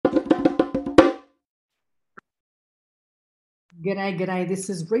G'day, g'day. This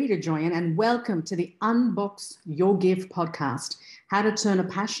is Rita Joyan, and welcome to the Unbox Your Gift podcast, how to turn a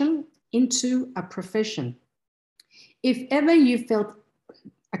passion into a profession. If ever you felt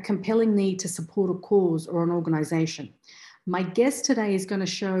a compelling need to support a cause or an organization, my guest today is going to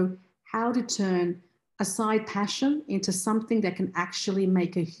show how to turn a side passion into something that can actually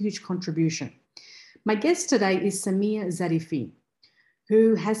make a huge contribution. My guest today is Samia Zarifi,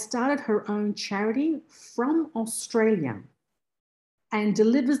 who has started her own charity from Australia and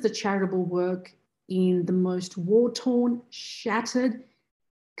delivers the charitable work in the most war-torn, shattered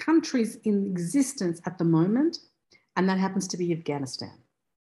countries in existence at the moment, and that happens to be Afghanistan.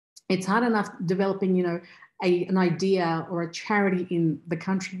 It's hard enough developing, an idea or a charity in the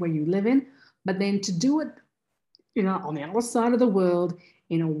country where you live in, but then to do it, on the other side of the world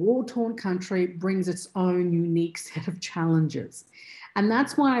in a war-torn country brings its own unique set of challenges. And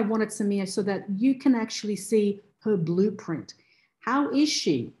that's why I wanted Samia, so that you can actually see her blueprint. How is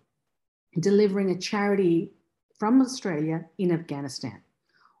she delivering a charity from Australia in Afghanistan?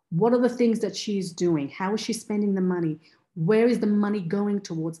 What are the things that she's doing? How is she spending the money? Where is the money going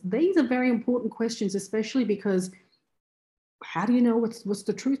towards? These are very important questions, especially because how do you know what's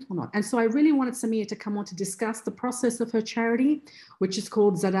the truth or not? And so I really wanted Samia to come on to discuss the process of her charity, which is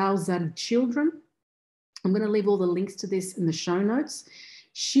called Zarau Zar Children. I'm going to leave all the links to this in the show notes.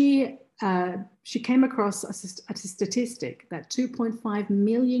 She came across a statistic that 2.5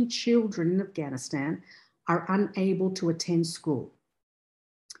 million children in Afghanistan are unable to attend school.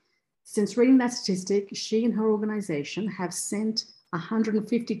 Since reading that statistic, she and her organization have sent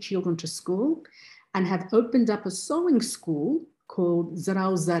 150 children to school and have opened up a sewing school called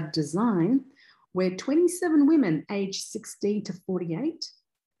Zarau Zar Design, where 27 women aged 16 to 48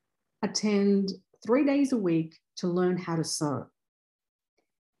 attend 3 days a week to learn how to sew.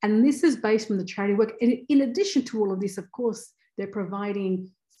 And this is based on the charity work. And in addition to all of this, of course, they're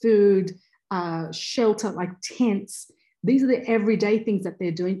providing food, shelter, like tents. These are the everyday things that they're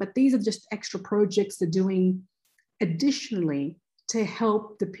doing, but these are just extra projects they're doing additionally to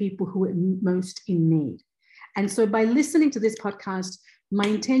help the people who are most in need. And so by listening to this podcast, my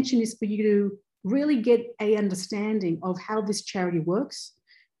intention is for you to really get an understanding of how this charity works,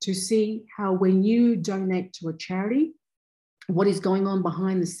 to see how when you donate to a charity, what is going on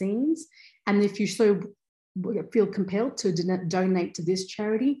behind the scenes, and if you so feel compelled to donate to this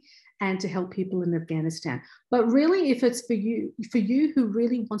charity and to help people in Afghanistan. But really, if it's for you who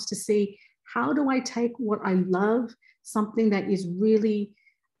really wants to see, how do I take what I love, something that is really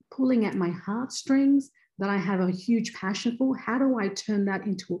pulling at my heartstrings, that I have a huge passion for, how do I turn that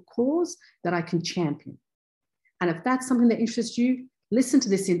into a cause that I can champion? And if that's something that interests you, listen to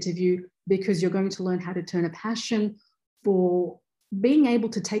this interview, because you're going to learn how to turn a passion for being able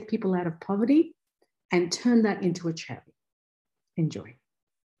to take people out of poverty and turn that into a charity. Enjoy.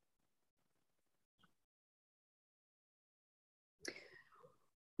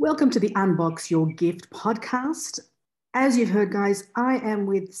 Welcome to the Unbox Your Gift podcast. As you've heard, guys, I am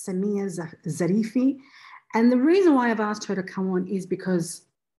with Samia Zarifi. And the reason why I've asked her to come on is because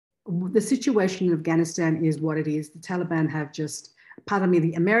the situation in Afghanistan is what it is. The Taliban have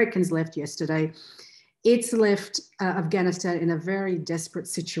the Americans left yesterday. It's left Afghanistan in a very desperate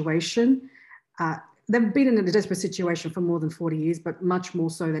situation. They've been in a desperate situation for more than 40 years, but much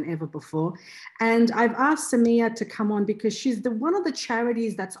more so than ever before. And I've asked Samia to come on because she's one of the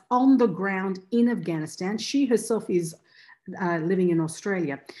charities that's on the ground in Afghanistan. She herself is living in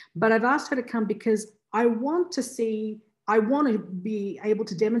Australia. But I've asked her to come because I want to be able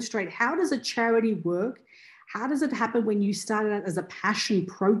to demonstrate, how does a charity work? How does it happen when you start out as a passion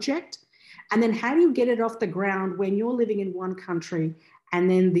project? And then how do you get it off the ground when you're living in one country and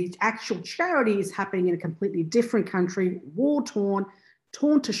then the actual charity is happening in a completely different country, war-torn,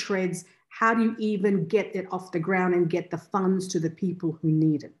 torn to shreds? How do you even get it off the ground and get the funds to the people who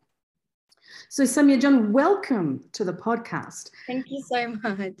need it? So Samia John, welcome to the podcast. Thank you so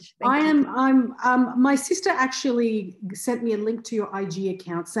much. My sister actually sent me a link to your IG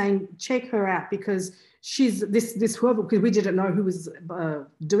account saying, check her out, because she's this whoever, because we didn't know who was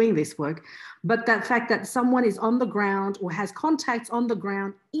doing this work, but that fact that someone is on the ground or has contacts on the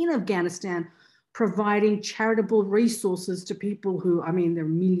ground in Afghanistan, providing charitable resources to people who, there are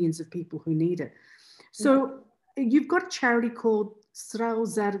millions of people who need it. So you've got a charity called Zarau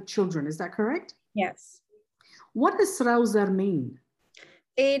Zar Children, is that correct? Yes. What does Zarau Zar mean?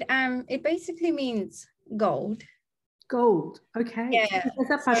 It basically means gold. Gold, okay. Yeah. Is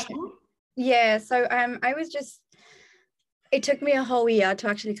that passion? Yeah, so it took me a whole year to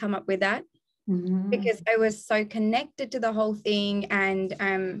actually come up with that. because I was so connected to the whole thing. And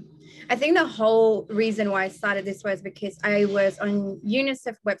I think the whole reason why I started this was because I was on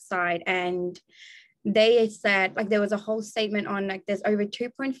UNICEF website, and they said, like, there was a whole statement on, like, there's over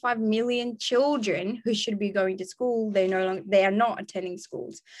 2.5 million children who should be going to school. They are not attending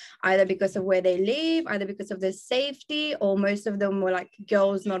schools, either because of where they live, either because of their safety, or most of them were like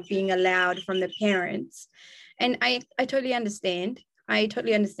girls not being allowed from the parents. And I totally understand. I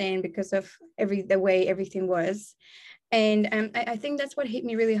totally understand because of the way everything was. And I think that's what hit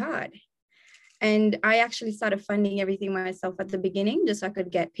me really hard. And I actually started funding everything myself at the beginning, just so I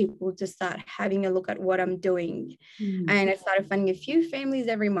could get people to start having a look at what I'm doing. And I started funding a few families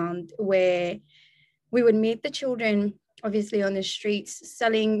every month, where we would meet the children, obviously, on the streets,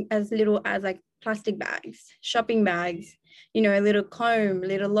 selling as little as like plastic bags, shopping bags, you know, a little comb,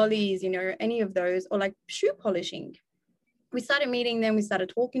 little lollies, you know, any of those, or like shoe polishing. We started meeting them, we started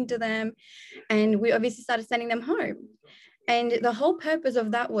talking to them, and we obviously started sending them home. And the whole purpose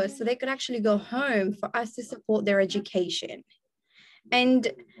of that was so they could actually go home, for us to support their education. And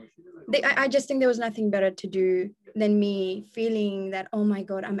I just think there was nothing better to do than me feeling that, oh my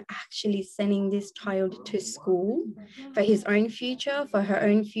God, I'm actually sending this child to school for his own future, for her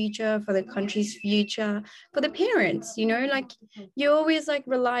own future, for the country's future, for the parents, you know, like, you always like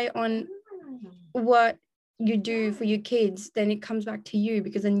rely on what you do for your kids, then it comes back to you,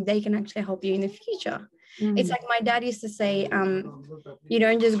 because then they can actually help you in the future. It's like my dad used to say, you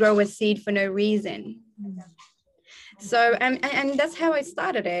don't just grow a seed for no reason. So, and that's how I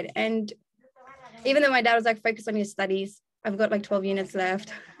started it. And even though my dad was like, focus on your studies, I've got like 12 units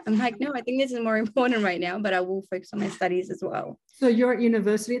left. I'm like, no, I think this is more important right now, but I will focus on my studies as well. So you're at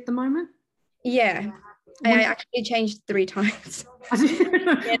university at the moment? Yeah. I actually changed 3 times.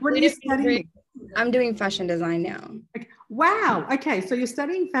 What are you studying? I'm doing fashion design now. Okay. Wow. Okay. So you're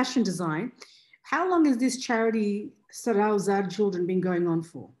studying fashion design. How long has this charity, Sarau Zar Children, been going on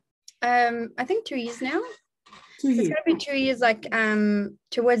for? I think 2 years now. 2 years. It's going to be 2 years, like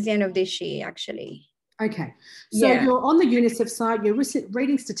towards the end of this year, actually. Okay. So you're on the UNICEF site, you're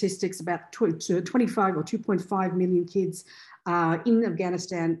reading statistics about 25 or 2.5 million kids in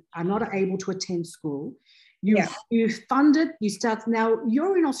Afghanistan are not able to attend school. You funded, now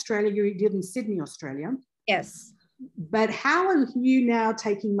you're in Australia, you live in Sydney, Australia. Yes. But how are you now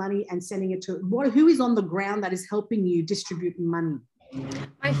taking money and sending it to, who is on the ground that is helping you distribute money?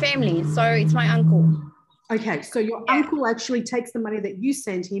 My family. So it's my uncle. Okay, so your uncle actually takes the money that you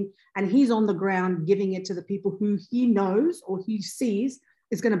send him, and he's on the ground giving it to the people who he knows or he sees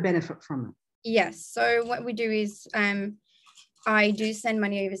is going to benefit from it. Yes. So what we do is I do send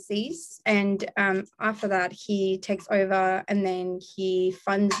money overseas, and after that he takes over, and then he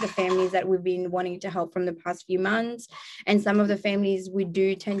funds the families that we've been wanting to help from the past few months. And some of the families we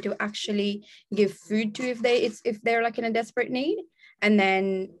do tend to actually give food to if they're like in a desperate need. And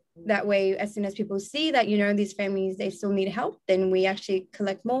then that way, as soon as people see that, you know, these families, they still need help, then we actually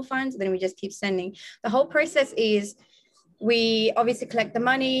collect more funds, then we just keep sending. The whole process is, we obviously collect the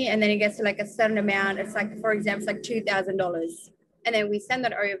money, and then it gets to like a certain amount. It's like, for example, it's like $2,000. And then we send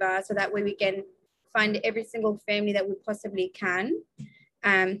that over, so that way we can fund every single family that we possibly can.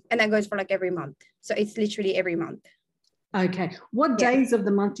 And that goes for like every month. So it's literally every month. Okay. What days of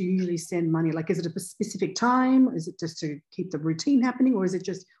the month do you usually send money? Like, is it a specific time? Is it just to keep the routine happening? Or is it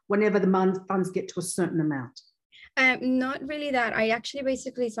just whenever the funds get to a certain amount? Not really that. I actually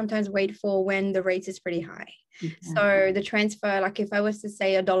basically sometimes wait for when the rate is pretty high. Okay. So the transfer, like if I was to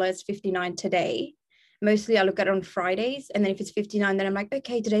say $1 is 59 today, mostly I look at it on Fridays. And then if it's 59, then I'm like,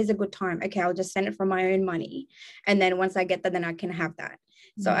 okay, today's a good time. Okay, I'll just send it from my own money. And then once I get that, then I can have that.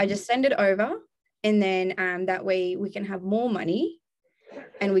 So I just send it over. And then that way we can have more money,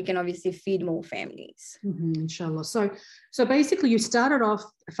 and we can obviously feed more families. Inshallah. So basically you started off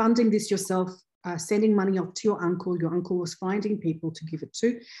funding this yourself, sending money off to your uncle. Your uncle was finding people to give it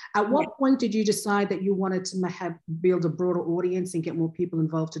to. At what point did you decide that you wanted to build a broader audience and get more people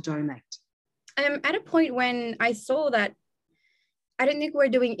involved to donate? At a point when I saw that I don't think we're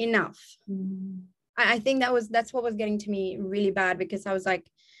doing enough. I think that's what was getting to me really bad, because I was like,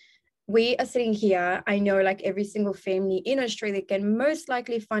 we are sitting here. I know like every single family in Australia can most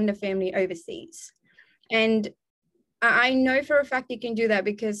likely fund a family overseas. And I know for a fact you can do that,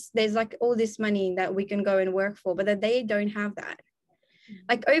 because there's like all this money that we can go and work for, but that they don't have that.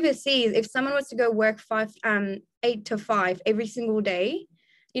 Like overseas, if someone was to go work 8 to 5 every single day,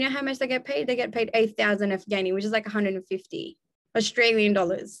 you know how much they get paid? They get paid 8,000 Afghani, which is like 150 Australian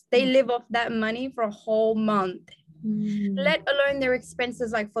dollars. They live off that money for a whole month. Let alone their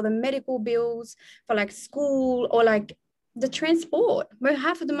expenses, like for the medical bills, for like school, or like the transport. Well,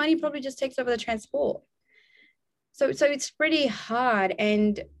 half of the money probably just takes over the transport. So it's pretty hard.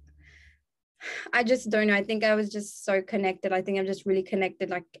 And I just don't know. I think I was just so connected. I think I'm just really connected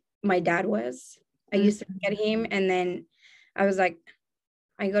like my dad was. I used to look at him and then I was like,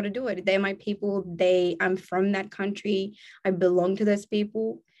 I got to do it. They're my people. I'm from that country. I belong to those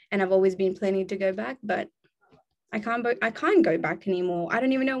people. And I've always been planning to go back, but I can't go back anymore. I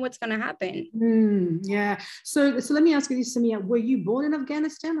don't even know what's going to happen. Yeah. So let me ask you this, Samia. Were you born in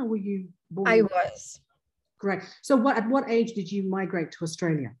Afghanistan or were you born? I was. Great. So at what age did you migrate to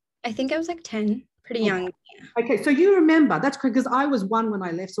Australia? I think I was like 10, pretty young. Okay, so you remember, that's correct, because I was 1 when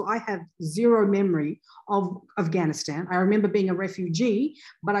I left, so I have zero memory of Afghanistan. I remember being a refugee,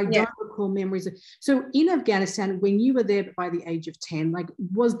 but I don't recall memories. So in Afghanistan, when you were there by the age of 10, like,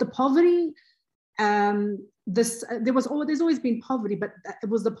 was the poverty, there's always been poverty, but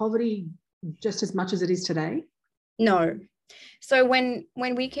was the poverty just as much as it is today? No. So when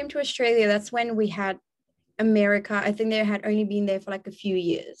we came to Australia, that's when we had America. I think they had only been there for like a few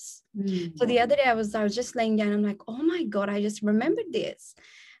years. So the other day I was just laying down. I'm like, oh my God, I just remembered this.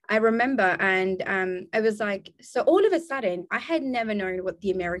 I remember. And I was like, so all of a sudden I had never known what the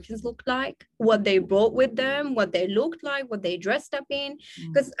Americans looked like, what they brought with them, what they looked like, what they dressed up in.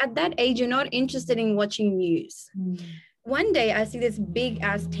 Because at that age, you're not interested in watching news. One day I see this big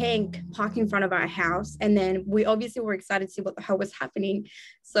ass tank parked in front of our house. And then we obviously were excited to see what the hell was happening.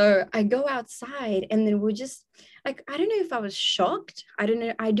 So I go outside and then we're just like, I don't know if I was shocked. I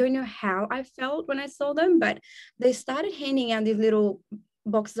don't know how I felt when I saw them, but they started handing out these little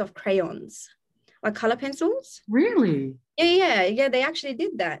boxes of crayons, like color pencils. Really? Yeah, they actually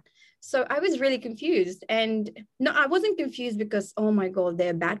did that. So I was really confused. And no, I wasn't confused because, oh my God,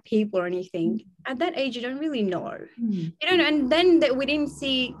 they're bad people or anything. At that age, you don't really know. You don't know. And then we didn't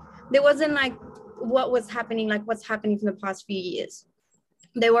see, there wasn't like what was happening, like what's happening for the past few years.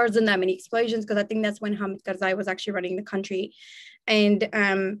 There wasn't that many explosions because I think that's when Hamid Karzai was actually running the country. And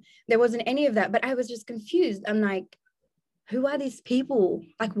there wasn't any of that. But I was just confused. I'm like, who are these people?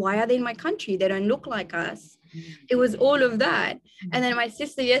 Like, why are they in my country? They don't look like us. It was all of that. And then my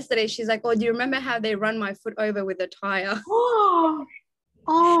sister yesterday, she's like, oh, do you remember how they run my foot over with a tire? Oh,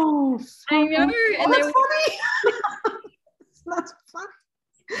 I know. And that's funny. That's funny.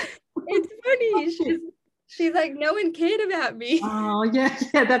 It's funny. She's like, no one cared about me. Oh, yeah,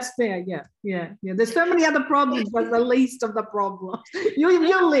 that's fair. Yeah. There's so many other problems, but the least of the problems.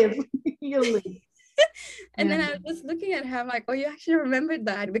 You'll live. You'll live. And then I was just looking at her, I'm like, oh, you actually remembered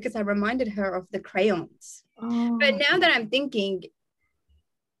that, because I reminded her of the crayons. But now that I'm thinking,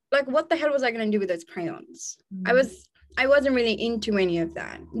 like, what the hell was I going to do with those crayons? I wasn't really into any of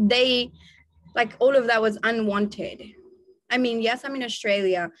that. Like, all of that was unwanted. I mean, yes, I'm in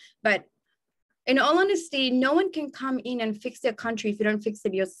Australia, but in all honesty, no one can come in and fix their country if you don't fix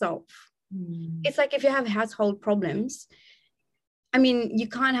it yourself. It's like if you have household problems, I mean, you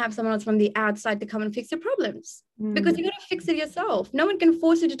can't have someone else from the outside to come and fix your problems because you got to fix it yourself. No one can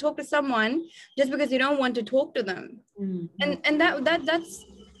force you to talk to someone just because you don't want to talk to them. And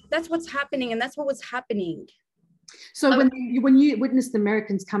that's what's happening, and that's what was happening. So when you witnessed the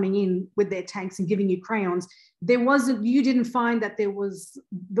Americans coming in with their tanks and giving you crayons, you didn't find that there was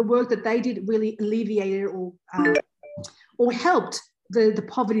the work that they did really alleviated or helped the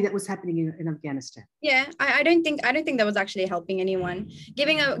poverty that was happening in Afghanistan? Yeah, I don't think that was actually helping anyone.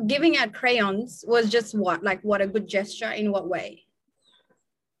 Giving out crayons was just what a good gesture in what way?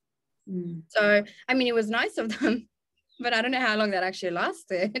 So, I mean, it was nice of them, but I don't know how long that actually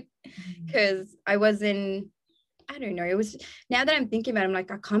lasted because I don't know. It was, now that I'm thinking about it, I'm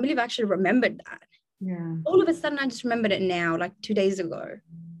like, I can't believe I actually remembered that. Yeah. All of a sudden, I just remembered it now, like 2 days ago.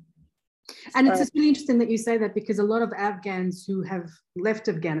 And it's just really interesting that you say that, because a lot of Afghans who have left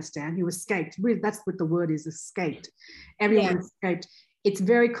Afghanistan, who escaped, that's what the word is, escaped. Everyone escaped. It's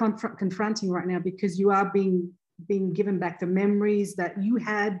very confronting right now, because you are being given back the memories that you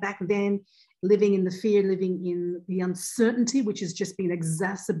had back then, living in the fear, living in the uncertainty, which has just been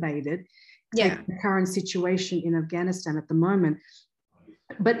exacerbated. The current situation in Afghanistan at the moment.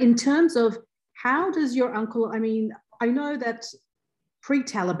 But in terms of how does your uncle, I mean, I know that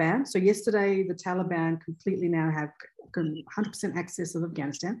pre-Taliban, so yesterday the Taliban completely now have 100% access of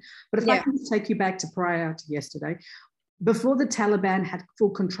Afghanistan. But if I can take you back to prior to yesterday, before the Taliban had full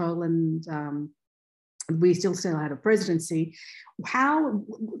control and we still had a presidency, how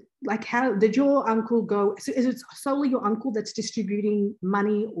did your uncle go? So is it solely your uncle that's distributing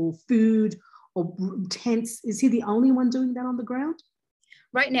money or food or tents? Is he the only one doing that on the ground?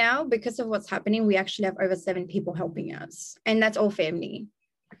 Right now, because of what's happening, we actually have over 7 people helping us, and that's all family.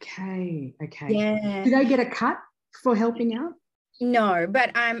 Okay. Yeah. Do they get a cut? for helping out? No,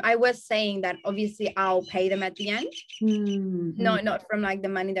 but I was saying that obviously I'll pay them at the end. Mm-hmm. No, not from like the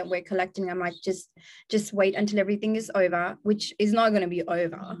money that we're collecting. I'm like, just wait until everything is over, which is not going to be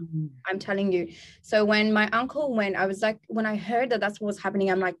over. Mm-hmm. I'm telling you. So when my uncle went, I was like, when I heard that that's what was happening,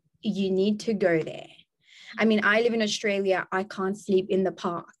 I'm like, you need to go there. I mean, I live in Australia. I can't sleep in the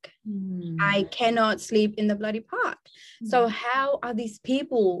park. Mm-hmm. I cannot sleep in the bloody park. So how are these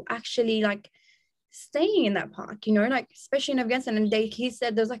people actually like staying in that park, you know, like especially in Afghanistan? And he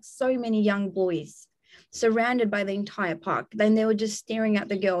said there's like so many young boys surrounded by the entire park. Then they were just staring at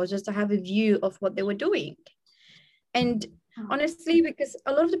the girls just to have a view of what they were doing. And honestly, because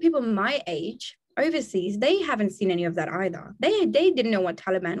a lot of the people my age overseas, they haven't seen any of that either. They didn't know what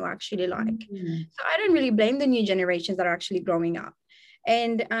Taliban were actually like. So I don't really blame the new generations that are actually growing up.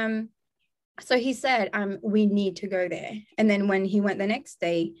 And so he said, we need to go there. And then when he went the next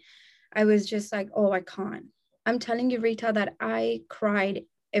day, I was just like, oh, I can't. I'm telling you, Rita, that I cried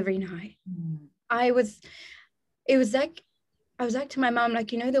every night. I was like to my mom,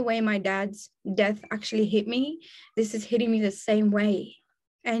 like, you know, the way my dad's death actually hit me, this is hitting me the same way.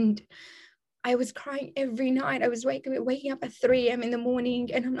 And I was crying every night. I was waking up at 3 a.m. in the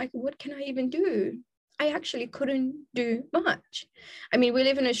morning, and I'm like, what can I even do? I actually couldn't do much. I mean, we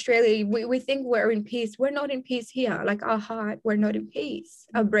live in Australia. We think we're in peace. We're not in peace here. Like our heart, we're not in peace.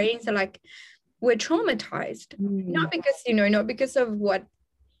 Our brains are like, we're traumatized. Not because of what,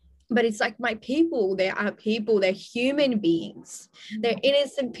 but it's like my people, they are people, they're human beings. They're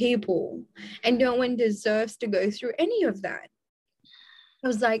innocent people. And no one deserves to go through any of that. I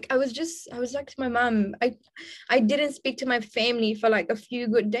was like to my mom, I didn't speak to my family for like a few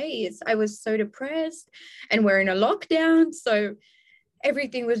good days. I was so depressed, and we're in a lockdown. So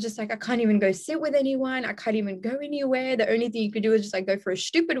everything was just like, I can't even go sit with anyone. I can't even go anywhere. The only thing you could do is just like go for a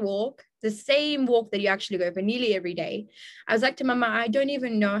stupid walk, the same walk that you actually go for nearly every day. I was like to Mama, I don't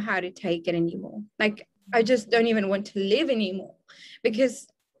even know how to take it anymore. Like, I just don't even want to live anymore, because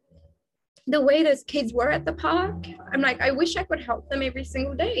the way those kids were at the park, I'm like, I wish I could help them every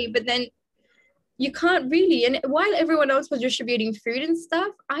single day, but then you can't really. And while everyone else was distributing food and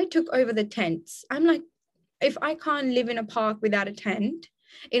stuff, I took over the tents. I'm like, if I can't live in a park without a tent,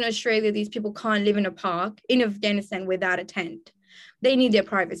 in Australia, these people can't live in a park in Afghanistan without a tent. They need their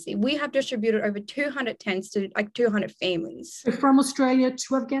privacy. We have distributed over 200 tents to like 200 families. So from Australia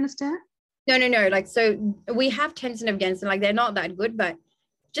to Afghanistan? No. Like, so we have tents in Afghanistan. Like, they're not that good, but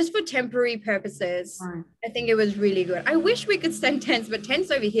just for temporary purposes, right. I think it was really good. I wish we could send tents, but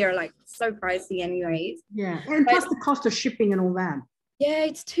tents over here are like so pricey anyways. Yeah, and plus the cost of shipping and all that. Yeah,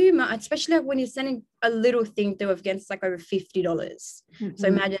 it's too much, especially like when you're sending a little thing to Afghanistan, like over $50. So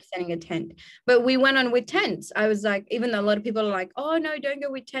imagine sending a tent. But we went on with tents. I was like, even though a lot of people are like, oh no, don't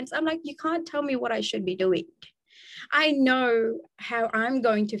go with tents. I'm like, you can't tell me what I should be doing. I know how I'm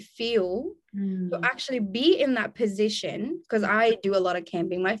going to feel to actually be in that position, because I do a lot of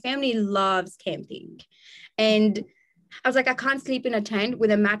camping. My family loves camping. And I was like, I can't sleep in a tent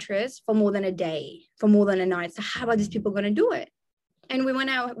with a mattress for more than a day, for more than a night. So how are these people going to do it? And we went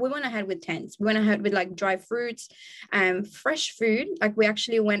ahead with tents. We went ahead with like dry fruits, fresh food. Like, we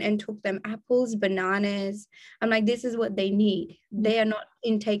actually went and took them apples, bananas. I'm like, this is what they need. They are not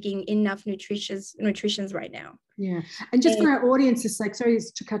intaking enough nutritions right now. Yeah. And just for our audience's sake, sorry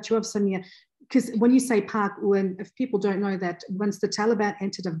to cut you off, Samia, because when you say park, if people don't know that, once the Taliban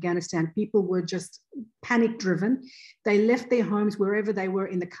entered Afghanistan, people were just panic driven. They left their homes wherever they were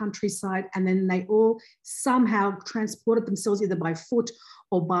in the countryside, and then they all somehow transported themselves either by foot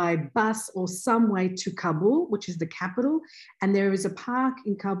or by bus or some way to Kabul, which is the capital. And there is a park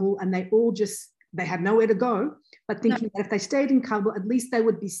in Kabul, and they had nowhere to go, but thinking that if they stayed in Kabul, at least they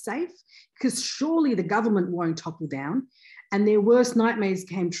would be safe, because surely the government won't topple down. And their worst nightmares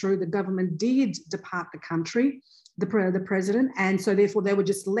came true. The government did depart the country, the president. And so therefore they were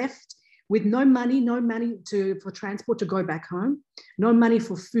just left with no money for transport to go back home, no money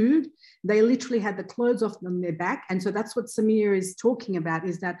for food. They literally had the clothes off on their back. And so that's what Samia is talking about,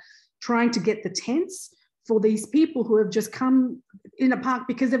 is that trying to get the tents for these people who have just come in a park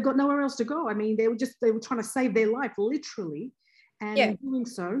because they've got nowhere else to go. I mean, they were trying to save their life, literally. And in doing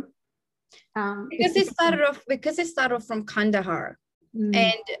so, because it started off from Kandahar.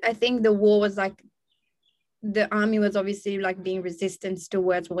 And I think the war was like, the army was obviously like being resistant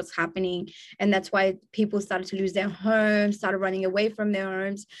towards what's happening, and that's why people started to lose their homes, started running away from their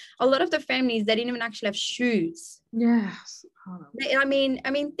homes. A lot of the families, they didn't even actually have shoes. Yes. I mean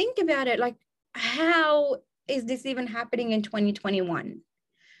think about it, like, how is this even happening in 2021,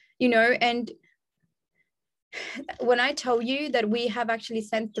 you know? And when I tell you that we have actually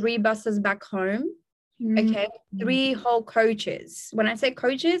sent 3 buses back home Okay, 3 whole coaches. When I say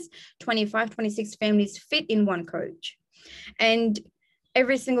coaches, 25, 26 families fit in one coach. And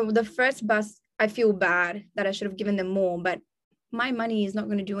the first bus, I feel bad that I should have given them more, but my money is not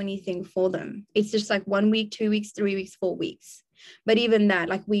going to do anything for them. It's just like 1 week, 2 weeks, 3 weeks, 4 weeks. But even that,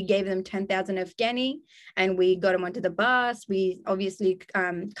 like we gave them 10,000 Afghani and we got them onto the bus. We obviously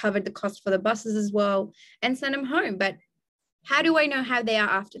covered the cost for the buses as well and sent them home. But how do I know how they are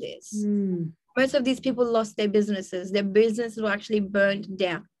after this? Most of these people lost their businesses. Their businesses were actually burned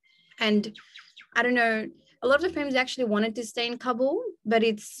down. And I don't know, a lot of the families actually wanted to stay in Kabul, but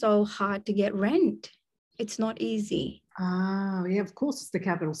it's so hard to get rent. It's not easy. Yeah, of course, it's the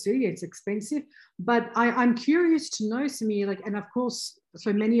capital city. It's expensive. But I'm curious to know, Samir, like, and of course,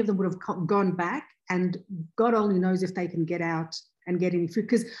 so many of them would have gone back, and God only knows if they can get out and get any food.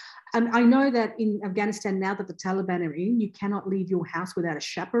 Because I know that in Afghanistan, now that the Taliban are in, you cannot leave your house without a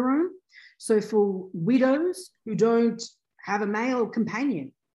chaperone. So for widows who don't have a male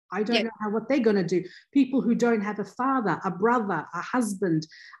companion, I don't know what they're going to do. People who don't have a father, a brother, a husband,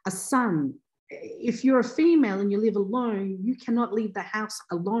 a son. If you're a female and you live alone, you cannot leave the house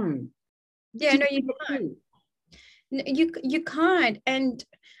alone. Yeah, no, you can't. You can't. And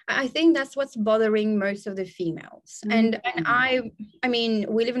I think that's what's bothering most of the females. And I mean,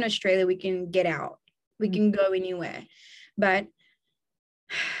 we live in Australia, we can get out, we can go anywhere. But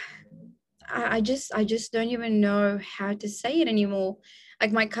I just don't even know how to say it anymore.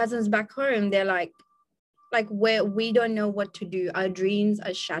 Like my cousins back home, they're like where we don't know what to do. Our dreams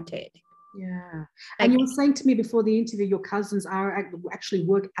are shattered. Yeah. And you were saying to me before the interview, your cousins actually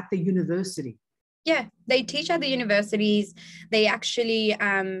work at the university. Yeah, they teach at the universities. They actually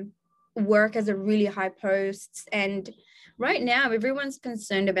work as a really high posts. And right now, everyone's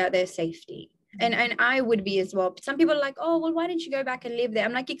concerned about their safety. And I would be as well. Some people are like, oh, well, why didn't you go back and live there?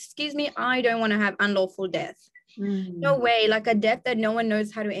 I'm like, excuse me, I don't want to have unlawful death. No way. Like a death that no one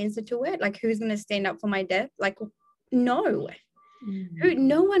knows how to answer to it. Like who's going to stand up for my death? Like, no.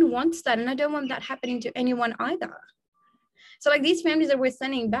 No one wants that. And I don't want that happening to anyone either. So like these families that we're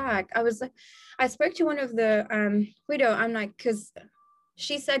sending back, I spoke to one of the widow. I'm like, because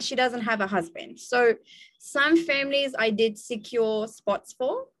she said she doesn't have a husband. So some families I did secure spots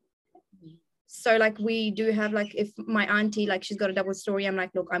for. So like we do have, like, if my auntie, like she's got a double story, I'm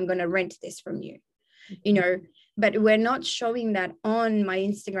like, look, I'm going to rent this from you, you know, but we're not showing that on my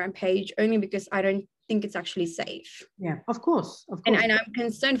Instagram page only because I don't think it's actually safe. Yeah, of course. And I'm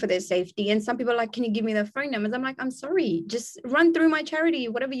concerned for their safety. And some people are like, can you give me their phone numbers? I'm like, I'm sorry, just run through my charity,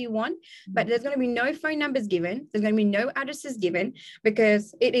 whatever you want. But there's going to be no phone numbers given. There's going to be no addresses given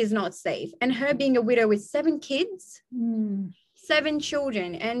because it is not safe. And her being a widow with 7 kids, 7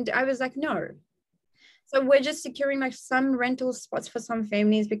 children. And I was like, no. So we're just securing like some rental spots for some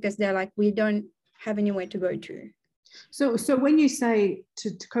families because they're like, we don't have anywhere to go to. So when you say, to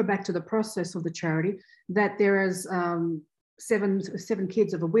go back to the process of the charity, that there is 7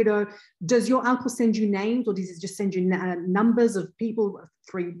 kids of a widow, does your uncle send you names, or does he just send you numbers of people,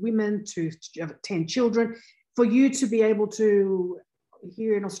 3 women to 10 children, for you to be able to,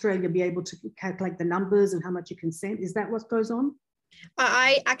 here in Australia, be able to calculate the numbers and how much you can send? Is that what goes on?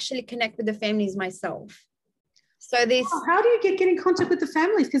 I actually connect with the families myself. So this. How do you get in contact with the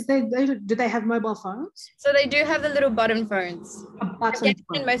families? Because do they have mobile phones? So they do have the little button phones. Most of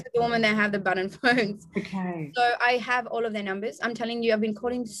the women, they have the button phones. Okay. So I have all of their numbers. I'm telling you, I've been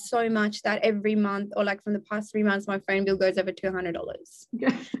calling so much that every month, or like from the past 3 months, my phone bill goes over $200.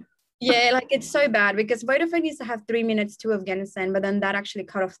 Yeah, like it's so bad because Vodafone used to have 3 minutes to Afghanistan, but then that actually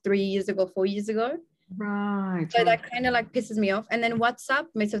cut off 4 years ago. Right. So that kind of like pisses me off. And then WhatsApp,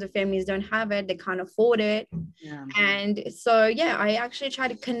 most of the families don't have it. They can't afford it. Yeah. And so, yeah, I actually try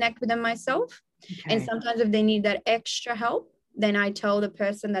to connect with them myself. Okay. And sometimes if they need that extra help, then I tell the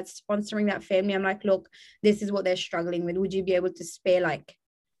person that's sponsoring that family, I'm like, look, this is what they're struggling with. Would you be able to spare like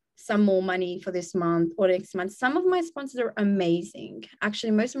some more money for this month or next month? Some of my sponsors are amazing.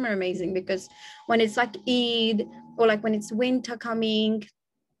 Actually, most of them are amazing because when it's like Eid or like when it's winter coming,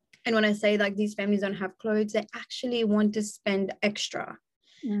 and when I say like these families don't have clothes, they actually want to spend extra.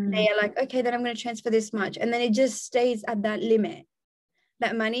 They are like, okay, then I'm going to transfer this much. And then it just stays at that limit.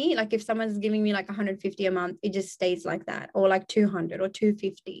 That money, like if someone's giving me like 150 a month, it just stays like that, or like 200 or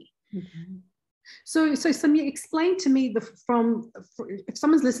 250. Okay. So Samir, explain to me if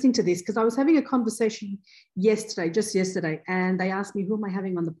someone's listening to this, because I was having a conversation just yesterday, and they asked me, who am I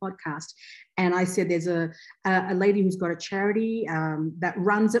having on the podcast? And I said, there's a lady who's got a charity that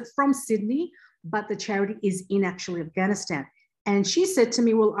runs it from Sydney, but the charity is in actually Afghanistan. And she said to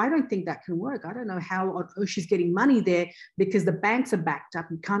me, well, I don't think that can work. I don't know how on earth she's getting money there because the banks are backed up.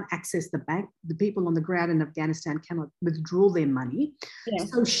 You can't access the bank. The people on the ground in Afghanistan cannot withdraw their money. Yeah.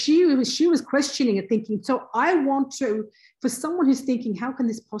 So she was questioning it, thinking, so I want to, for someone who's thinking, how can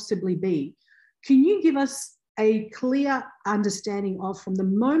this possibly be? Can you give us a clear understanding of from the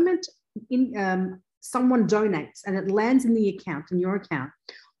moment someone donates and it lands in the account, in your account,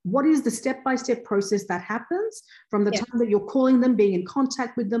 what is the step-by-step process that happens from the time that you're calling them, being in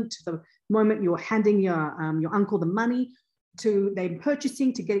contact with them, to the moment you're handing your uncle the money, to them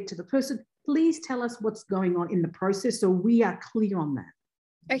purchasing, to get it to the person? Please tell us what's going on in the process so we are clear on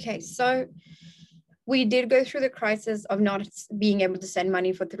that. Okay, so we did go through the crisis of not being able to send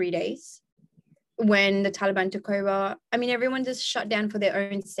money for 3 days. When the Taliban took over, I mean, everyone just shut down for their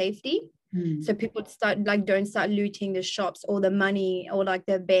own safety. So people don't start looting the shops or the money or like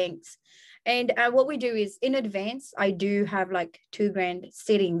their banks. And what we do is in advance, I do have like $2,000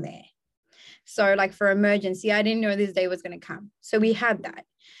 sitting there. So like for emergency, I didn't know this day was going to come. So we had that.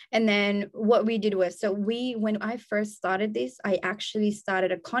 And then what we did was, when I first started this, I actually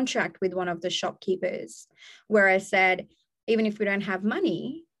started a contract with one of the shopkeepers where I said, even if we don't have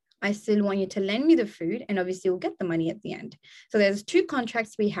money, I still want you to lend me the food, and obviously we'll get the money at the end. So there's 2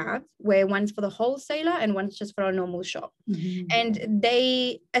 contracts we have, where one's for the wholesaler and one's just for a normal shop. And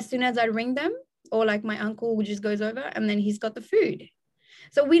they, as soon as I ring them, or like my uncle just goes over and then he's got the food.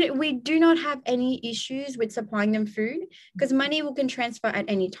 So we do not have any issues with supplying them food because money we can transfer at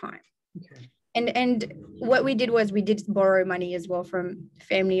any time. Okay. And what we did was we did borrow money as well from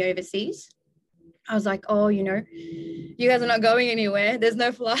family overseas. I was like, oh, you guys are not going anywhere. There's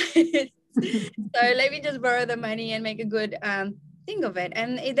no flights. So let me just borrow the money and make a good thing of it.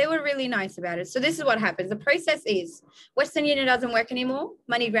 And they were really nice about it. So this is what happens. The process is Western Union doesn't work anymore.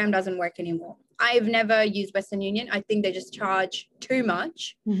 MoneyGram doesn't work anymore. I've never used Western Union. I think they just charge too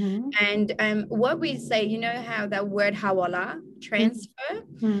much. And what we say, how that word hawala, transfer.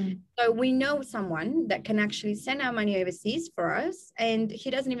 So we know someone that can actually send our money overseas for us, and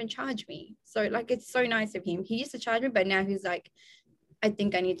he doesn't even charge me. So like, it's so nice of him. He used to charge me, but now he's like, I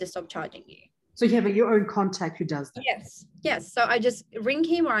think I need to stop charging you. So you have your own contact who does that? Yes. So I just ring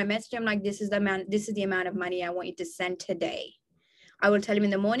him or I message him like, this is the amount of money I want you to send today. I will tell him in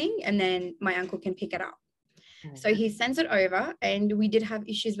the morning, and then my uncle can pick it up. So he sends it over, and we did have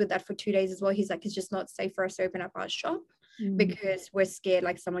issues with that for 2 days as well. He's like, it's just not safe for us to open up our shop because we're scared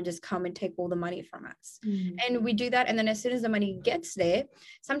like someone just come and take all the money from us. And we do that. And then as soon as the money gets there,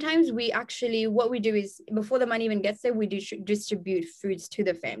 sometimes what we do is before the money even gets there, we do distribute foods to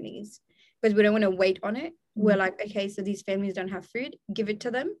the families because we don't want to wait on it. We're like, okay, so these families don't have food, give it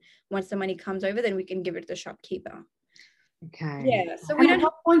to them. Once the money comes over, then we can give it to the shopkeeper. Okay. Yeah. So at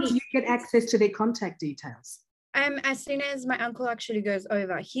what point do you get access to their contact details? As soon as my uncle actually goes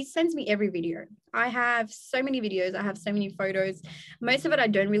over, he sends me every video. I have so many videos. I have so many photos. Most of it I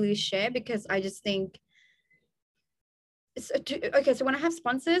don't really share because I just think, so when I have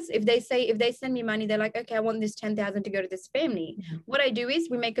sponsors, if they send me money, they're like, okay, I want this 10,000 to go to this family. What I do is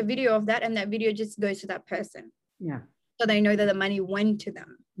we make a video of that, and that video just goes to that person. Yeah. So they know that the money went to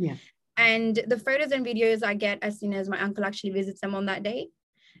them. Yeah. And the photos and videos I get as soon as my uncle actually visits them on that day.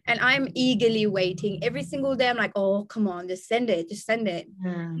 And I'm eagerly waiting every single day. I'm like, oh, come on, just send it.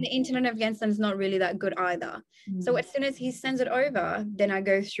 The internet in Afghanistan is not really that good either. So as soon as he sends it over, then I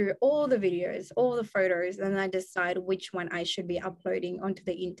go through all the videos, all the photos, and I decide which one I should be uploading onto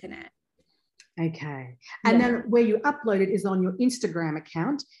the internet. Okay. And then where you upload it is on your Instagram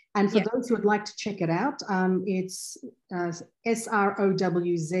account. And for those who would like to check it out, it's SROWZAR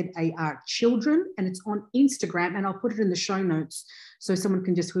Children, and it's on Instagram, and I'll put it in the show notes so someone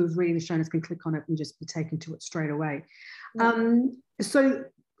can just, who's reading the show notes, can click on it and just be taken to it straight away. So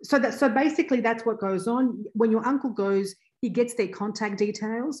basically that's what goes on. When your uncle goes, he gets their contact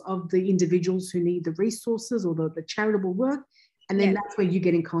details of the individuals who need the resources or the charitable work, and then that's where you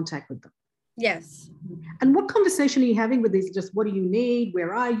get in contact with them. Yes. And what conversation are you having with these? Just what do you need?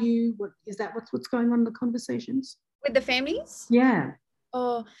 Where are you? What is that? What's going on in the conversations? With the families? Yeah.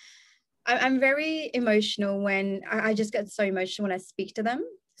 Oh, I'm very emotional when I just get so emotional when I speak to them.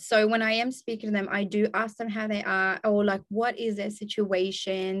 So when I am speaking to them, I do ask them how they are, or like, what is their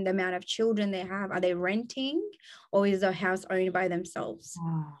situation, the amount of children they have, are they renting, or is the house owned by themselves?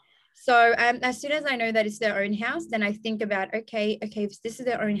 So as soon as I know that it's their own house, then I think about, okay, if this is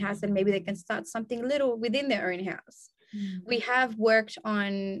their own house, then maybe they can start something little within their own house. We have worked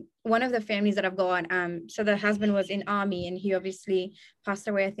on one of the families that I've got. So the husband was in army, and he obviously passed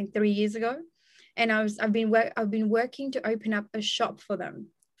away, I think 3 years ago. And I've been working to open up a shop for them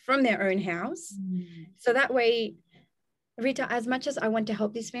from their own house. So that way, Rita, as much as I want to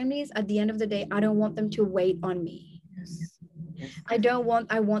help these families, at the end of the day, I don't want them to wait on me. Yes. Yes.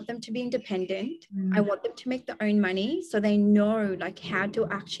 I want them to be independent. I want them to make their own money so they know like how to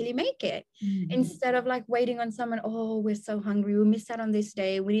actually make it, instead of like waiting on someone. Oh, we're so hungry, we missed out on this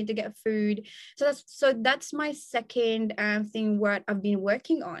day, we need to get food. So that's my second thing what I've been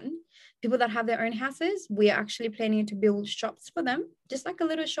working on. People that have their own houses, we are actually planning to build shops for them, just like a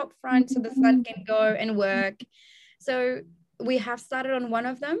little shop front so the son can go and work. So we have started on one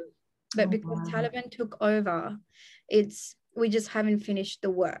of them, but because Taliban took over, we just haven't finished the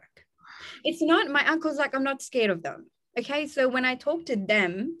work. It's not, my uncle's like, I'm not scared of them. Okay. So when I talk to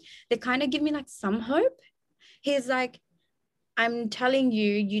them, they kind of give me like some hope. He's like, I'm telling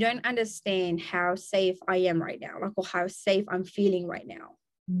you, you don't understand how safe I am right now, like, or how safe I'm feeling right now.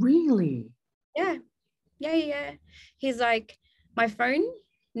 Really? Yeah. He's like, my phone,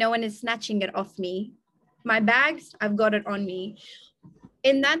 no one is snatching it off me. My bags, I've got it on me.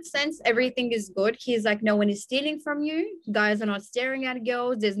 In that sense, everything is good. He's like, no one is stealing from you. Guys are not staring at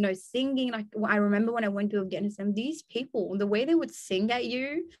girls. There's no singing. Like, I remember when I went to Afghanistan, these people, the way they would sing at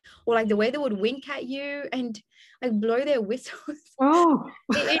you, or like the way they would wink at you and like blow their whistles. Oh.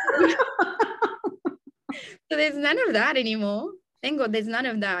 So there's none of that anymore. Thank God there's none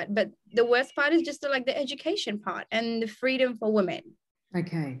of that. But the worst part is just like the education part and the freedom for women.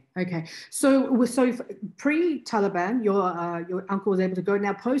 Okay. So pre-Taliban, your uncle was able to go.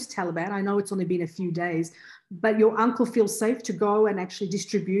 Now post-Taliban, I know it's only been a few days, but your uncle feels safe to go and actually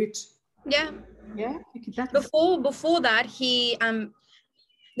distribute. Yeah. Yeah. Before that, he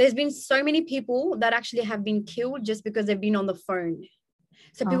there's been so many people that actually have been killed just because they've been on the phone.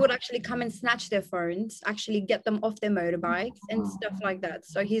 So people would actually come and snatch their phones, actually get them off their motorbikes and stuff like that.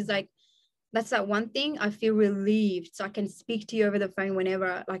 So he's like, that's that one thing. I feel relieved, so I can speak to you over the phone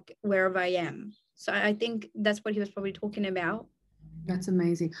whenever, like wherever I am. So I think that's what he was probably talking about. That's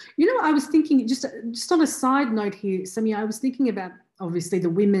amazing. You know, I was thinking, just on a side note here, Samia, I was thinking about obviously the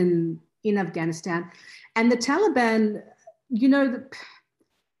women in Afghanistan and the Taliban. You know,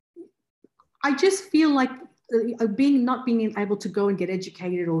 I just feel like not being able to go and get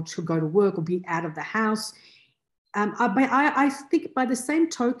educated or to go to work or be out of the house. I think by the same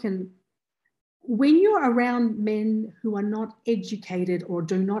token, when you're around men who are not educated or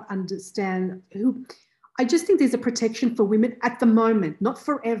do not understand, I just think there's a protection for women at the moment, not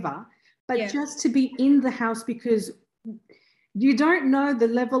forever, but just to be in the house, because you don't know the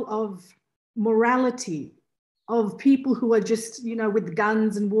level of morality of people who are just, you know, with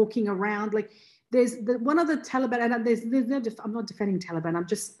guns and walking around. Like there's one of the Taliban, and there's no, I'm not defending Taliban, I'm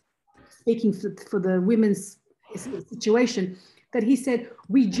just speaking for the women's situation, that he said,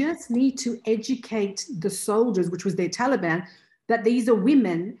 we just need to educate the soldiers, which was their Taliban, that these are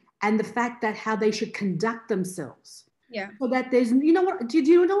women and the fact that how they should conduct themselves. Yeah. So that there's, you know what, do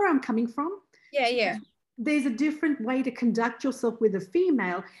you know where I'm coming from? Yeah. There's a different way to conduct yourself with a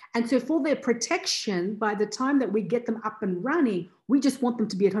female. And so for their protection, by the time that we get them up and running, we just want them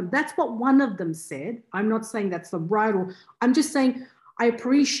to be at home. That's what one of them said. I'm not saying that's the right, or I'm just saying I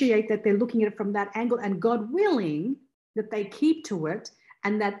appreciate that they're looking at it from that angle, and God willing, that they keep to it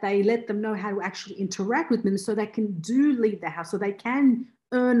and that they let them know how to actually interact with them so they can leave the house, so they can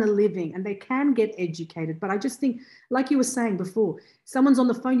earn a living and they can get educated. But I just think, like you were saying before, someone's on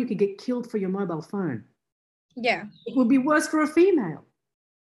the phone, you could get killed for your mobile phone. Yeah. It would be worse for a female.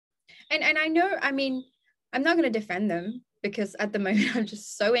 And I know, I mean, I'm not going to defend them because at the moment I'm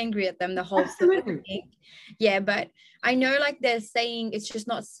just so angry at them, the whole thing. Yeah, but I know like they're saying it's just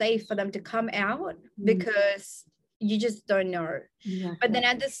not safe for them to come out because you just don't know. Yeah. But then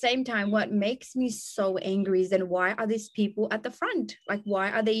at the same time, what makes me so angry is then why are these people at the front? Like, why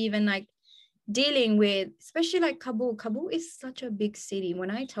are they even like dealing with, especially like Kabul? Kabul is such a big city.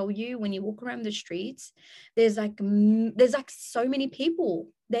 When I tell you, when you walk around the streets, there's like so many people.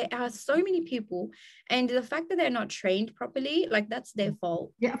 There are so many people. And the fact that they're not trained properly, like that's their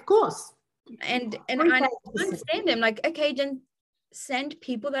fault. Yeah, of course. And I understand them. Like, okay, then send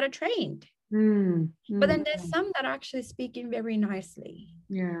people that are trained. But then there's some that are actually speaking very nicely.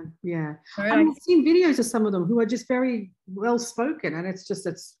 Yeah. I've seen videos of some of them who are just very well spoken, and it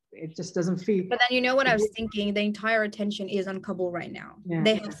just doesn't feel. But then you know what I was thinking? The entire attention is on Kabul right now. Yeah.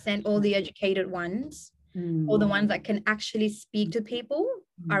 They have sent all the educated ones, all the ones that can actually speak to people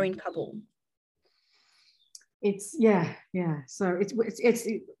are in Kabul. It's So it's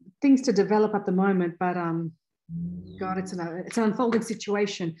things to develop at the moment, but God, it's an unfolding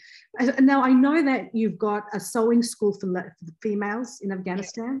situation. Now, I know that you've got a sewing school for the females in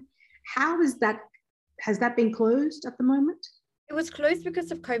Afghanistan. How is that? Has that been closed at the moment? It was closed because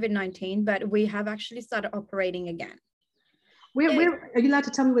of COVID-19, but we have actually started operating again. Where are you allowed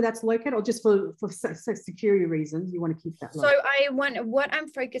to tell me where that's located, or just for security reasons you want to keep that low? So what I'm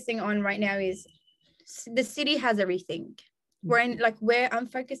focusing on right now is the city has everything. Where I'm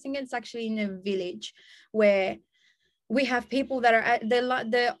focusing, it's actually in a village where we have people that are at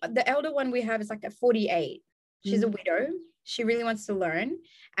the elder one we have is like a 48. She's a widow. She really wants to learn.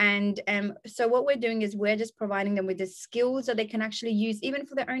 And so what we're doing is we're just providing them with the skills that they can actually use even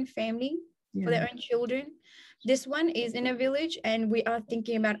for their own family, for their own children. This one is in a village, and we are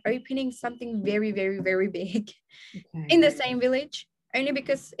thinking about opening something very, very, very big in the same village, only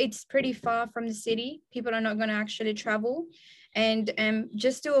because it's pretty far from the city. People are not going to actually travel. And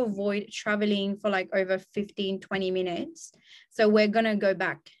just to avoid traveling for like over 15-20 minutes. So we're going to go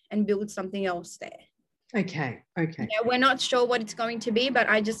back and build something else there. Okay. Yeah, we're not sure what it's going to be, but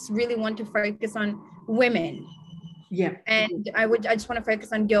I just really want to focus on women. Yeah. And I just want to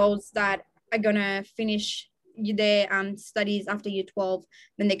focus on girls that are going to finish their studies after year 12,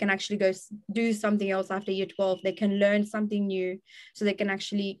 then they can actually go do something else after year 12. They can learn something new, so they can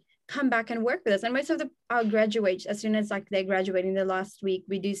actually come back and work with us. And most of our graduates, as soon as like they're graduating the last week,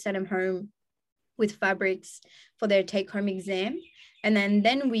 we do send them home with fabrics for their take-home exam, and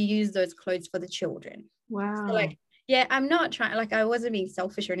then we use those clothes for the children. Wow. So like, yeah, I'm not trying, like I wasn't being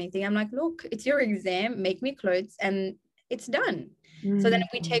selfish or anything. I'm like, look, it's your exam, make me clothes, and it's done. So then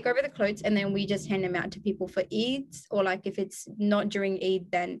we take over the clothes, and then we just hand them out to people for Eid, or like if it's not during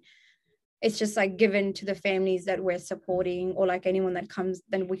Eid, then it's just like given to the families that we're supporting, or like anyone that comes,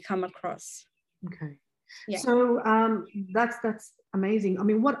 then we come across. Okay. Yeah. So that's amazing. I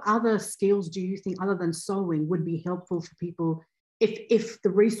mean, what other skills do you think, other than sewing, would be helpful for people if the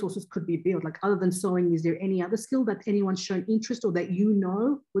resources could be built? Like, other than sewing, is there any other skill that anyone's shown interest or that you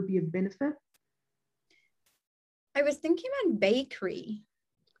know would be of benefit? I was thinking about bakery.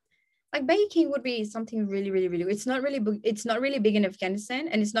 Like baking would be something really, really, really. It's not really big in Afghanistan,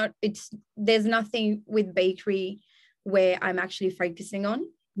 and there's nothing with bakery where I'm actually focusing on.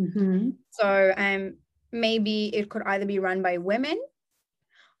 So maybe it could either be run by women,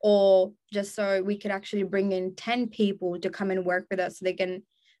 or just so we could actually bring in 10 people to come and work with us, so they can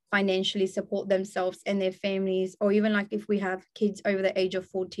financially support themselves and their families. Or even like if we have kids over the age of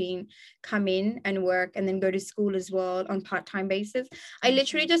 14 come in and work and then go to school as well on part-time basis. I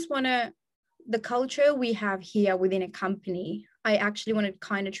literally just want the culture we have here within a company, I actually want to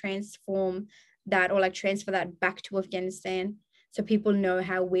kind of transform that, or like transfer that back to Afghanistan, so people know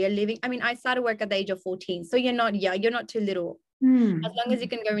how we're living. I mean, I started work at the age of 14, so you're not too little. As long as you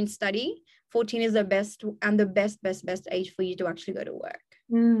can go and study, 14 is the best and the best age for you to actually go to work.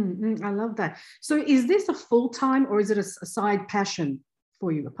 I love that. So is this a full-time, or is it a side passion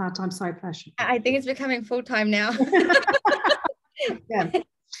for you, a part-time side passion? I think it's becoming full-time now. Yeah.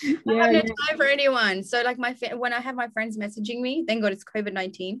 I have no time for anyone. So like when I have my friends messaging me, thank God it's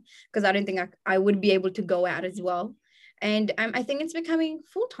COVID-19, because I don't think I would be able to go out as well. And I think it's becoming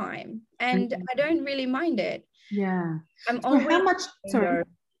full-time, and I don't really mind it. Yeah. I'm so always how much, sorry.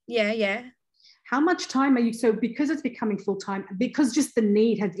 Yeah. How much time are you, so because it's becoming full-time, because just the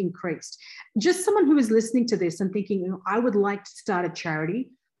need has increased, just someone who is listening to this and thinking, I would like to start a charity,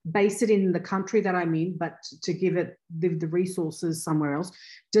 base it in the country that I'm in, but to give it the resources somewhere else,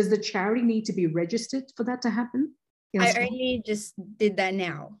 does the charity need to be registered for that to happen? I only just did that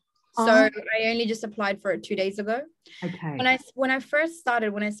now. So I only just applied for it 2 days ago. Okay. When I first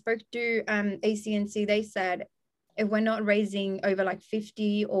started, when I spoke to ACNC, they said, if we're not raising over like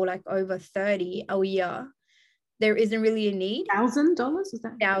 50 or like over 30 a year, there isn't really a need. $1,000, is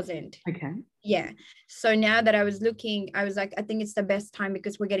that? 1,000. Okay. Yeah. So now that I was looking, I was like, I think it's the best time,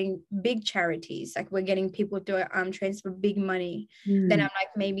 because we're getting big charities, like we're getting people to transfer big money. Then I'm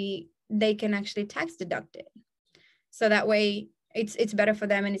like, maybe they can actually tax deduct it. So that way it's better for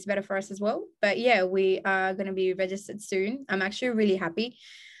them and it's better for us as well. But yeah, we are going to be registered soon. I'm actually really happy.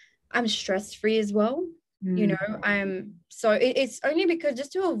 I'm stress-free as well. So it's only because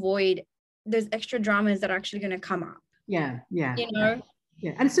just to avoid those extra dramas that are actually going to come up. Yeah. Yeah. And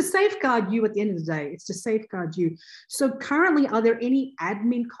it's to safeguard you at the end of the day. It's to safeguard you. So currently, are there any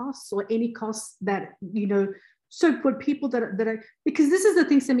admin costs or any costs that, so for people that are, because this is the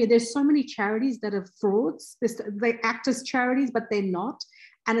thing, Samia, there's so many charities that are frauds. They act as charities, but they're not.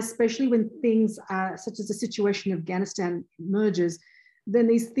 And especially when things such as the situation in Afghanistan emerges, then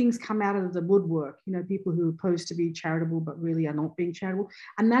these things come out of the woodwork, people who are supposed to be charitable, but really are not being charitable.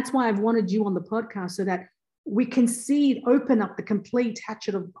 And that's why I've wanted you on the podcast, so that we can open up the complete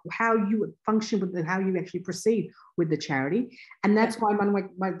hatchet of how you would function with how you actually proceed with the charity. And that's why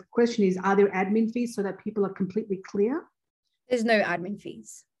my question is, are there admin fees so that people are completely clear? There's no admin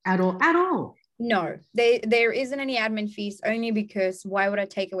fees. At all? No, there isn't any admin fees, only because why would I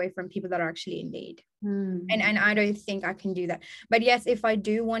take away from people that are actually in need? And I don't think I can do that. But yes, if I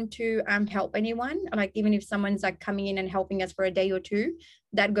do want to help anyone, like even if someone's like coming in and helping us for a day or two,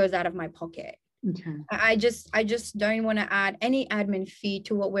 that goes out of my pocket. Okay. I just don't want to add any admin fee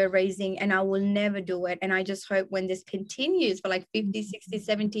to what we're raising, and I will never do it. And I just hope when this continues for like 50, 60,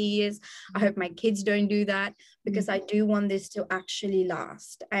 70 years, I hope my kids don't do that, because I do want this to actually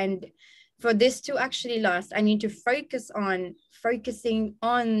last. And for this to actually last, I need to focusing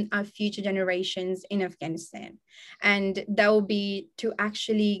on our future generations in Afghanistan. And that will be to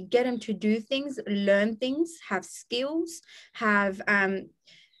actually get them to do things, learn things, have skills, have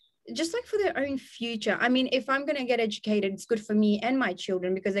just like for their own future. I mean, if I'm going to get educated, it's good for me and my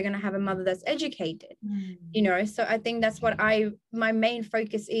children, because they're going to have a mother that's educated, you know. So I think that's what my main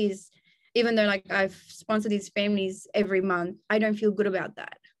focus is. Even though like I've sponsored these families every month, I don't feel good about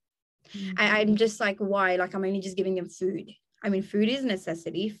that. I'm just like, why? Like, I'm only just giving them food. I mean, food is a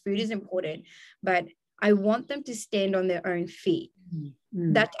necessity, food is important, but I want them to stand on their own feet.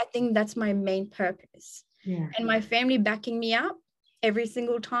 That, I think that's my main purpose. And my family backing me up every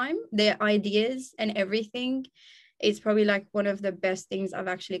single time, their ideas and everything, is probably like one of the best things I've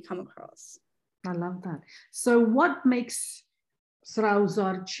actually come across. I love that. So what makes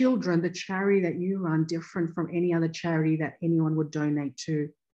Sarauzar Children, the charity that you run, different from any other charity that anyone would donate to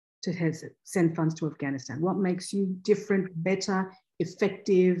send funds to Afghanistan? What makes you different, better,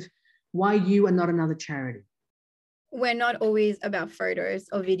 effective? Why you and not another charity? We're not always about photos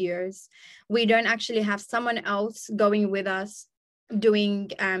or videos. We don't actually have someone else going with us doing,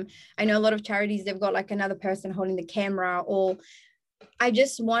 I know a lot of charities, they've got like another person holding the camera, or I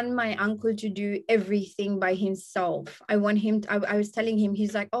just want my uncle to do everything by himself. I want him to, I was telling him,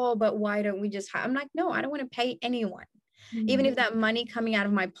 he's like, oh, but why don't we just I'm like, no, I don't want to pay anyone. Even if that money coming out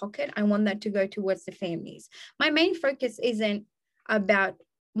of my pocket, I want that to go towards the families. My main focus isn't about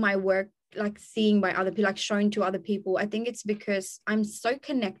my work, like seeing by other people, like showing to other people. I think it's because I'm so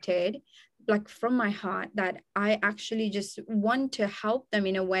connected, like from my heart, that I actually just want to help them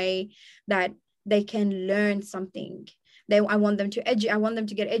in a way that they can learn something. I want them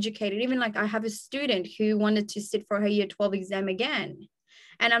to get educated. Even like I have a student who wanted to sit for her year 12 exam again.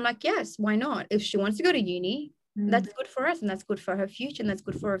 And I'm like, yes, why not? If she wants to go to uni, that's good for us, and that's good for her future, and that's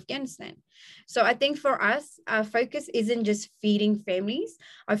good for Afghanistan. So I think for us, our focus isn't just feeding families.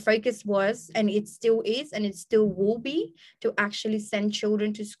 Our focus was, and it still is, and it still will be, to actually send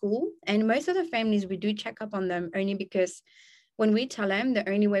children to school. And most of the families, we do check up on them only because when we tell them the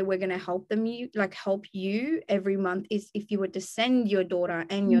only way we're going to help them, help you every month, is if you were to send your daughter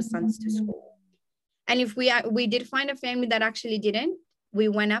and your sons to school. And if we did find a family that actually didn't, we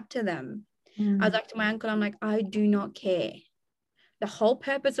went up to them. I was like to my uncle, I'm like, I do not care. The whole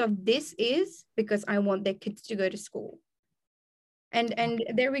purpose of this is because I want their kids to go to school. And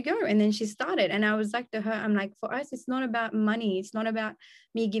there we go. And then she started. And I was like to her, I'm like, for us, it's not about money. It's not about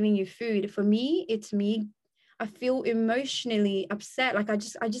me giving you food. For me, it's me. I feel emotionally upset. Like I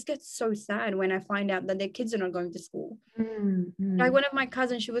just get so sad when I find out that their kids are not going to school. Like one of my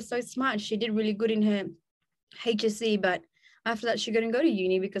cousins, she was so smart. She did really good in her HSC, but after that, she couldn't go to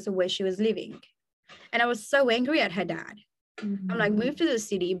uni because of where she was living. And I was so angry at her dad. I'm like, move to the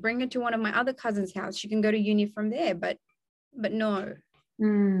city, bring her to one of my other cousins' house. She can go to uni from there, but no.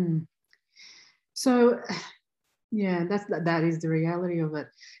 So, yeah, that is the reality of it.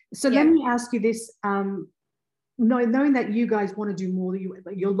 So let me ask you this. Knowing that you guys want to do more,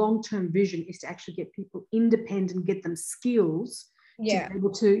 your long-term vision is to actually get people independent, get them skills, to be able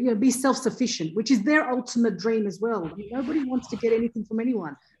to be self-sufficient, which is their ultimate dream as well. Nobody wants to get anything from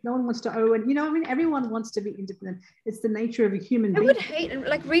anyone. No one wants to owe, and everyone wants to be independent. It's the nature of a human being.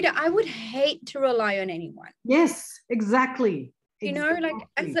 Rita, I would hate to rely on anyone. Yes, exactly. Like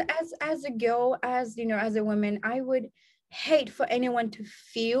as a girl, as a woman, I would hate for anyone to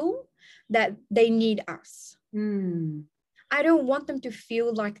feel that they need us. I don't want them to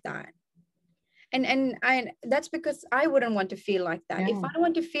feel like that. And that's because I wouldn't want to feel like that. If I don't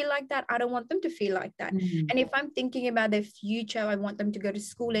want to feel like that, I don't want them to feel like that. And if I'm thinking about their future, I want them to go to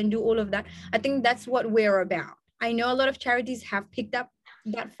school and do all of that. I think that's what we're about. I know a lot of charities have picked up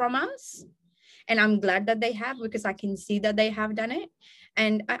that from us, and I'm glad that they have, because I can see that they have done it.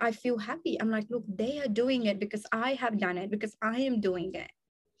 And I feel happy. I'm like, look, they are doing it because I have done it, because I am doing it.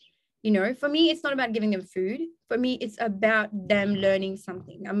 For me, it's not about giving them food. For me, it's about them learning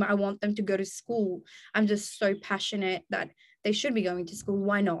something. I want them to go to school. I'm just so passionate that they should be going to school.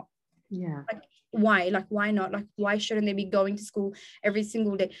 Why not? Yeah. Why not? Like, why shouldn't they be going to school every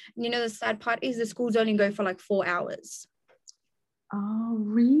single day? The sad part is the schools only go for like 4 hours. Oh,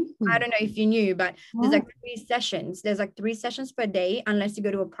 really? I don't know if you knew, but there's like 3 sessions. There's like 3 sessions per day, unless you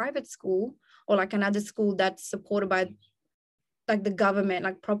go to a private school or like another school that's supported by like the government,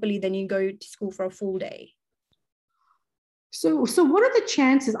 like properly, then you go to school for a full day. So what are the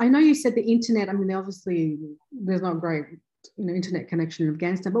chances? I know you said the internet, I mean, obviously there's not great, internet connection in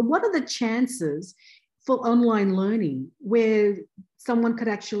Afghanistan, but what are the chances for online learning where someone could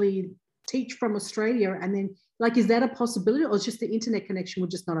actually teach from Australia and then, like, is that a possibility, or is just the internet connection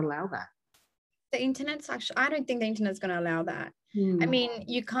would just not allow that? The internet's actually, I don't think the internet's going to allow that. I mean,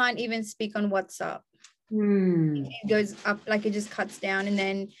 you can't even speak on WhatsApp. It goes up, like it just cuts down, and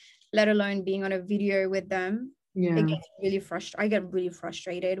then let alone being on a video with them. It gets really frustrated. I get really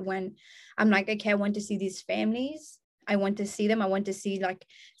frustrated when I'm like, okay, I want to see these families. I want to see them. I want to see, like,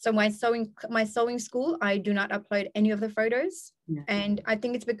 so my sewing school, I do not upload any of the photos. And I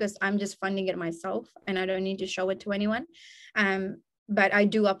think it's because I'm just funding it myself and I don't need to show it to anyone. But I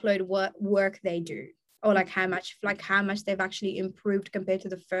do upload what work they do, or like how much they've actually improved compared to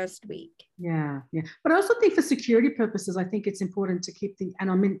the first week. Yeah. But I also think for security purposes, I think it's important to keep the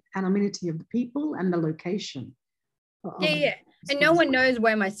anonymity of the people and the location. Yeah. And no one knows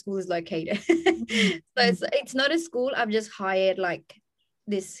where my school is located. So it's not a school. I've just hired like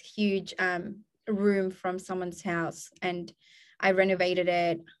this huge room from someone's house, and I renovated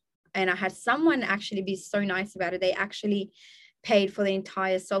it. And I had someone actually be so nice about it. They actually paid for the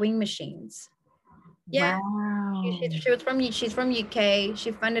entire sewing machines. Yeah. Wow. She's from UK.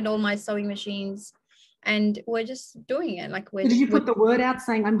 She funded all my sewing machines, and we're just doing it. Like, did you put the word out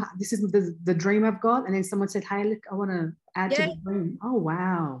saying, this is the dream I've got, and then someone said, hey, look, I want to add to the dream? Oh,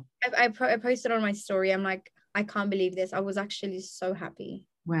 wow. I posted on my story. I'm like, I can't believe this. I was actually so happy.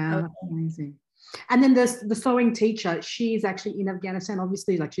 Wow, that's amazing. And then the sewing teacher, she's actually in Afghanistan,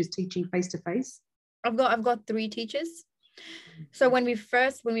 obviously, like she's teaching face to face. I've got 3 teachers. So when we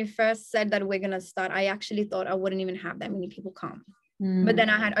first said that we're gonna start, I actually thought I wouldn't even have that many people come. But then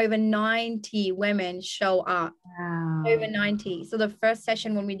I had over 90 women show up. Wow. Over 90. So the first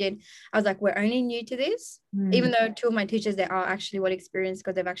session when we did, I was like, we're only new to this. Even though 2 of my teachers, they are actually well experienced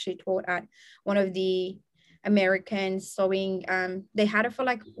because they've actually taught at one of the American sewing. They had it for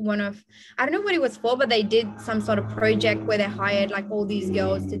like I don't know what it was for, but they did some sort of project where they hired like all these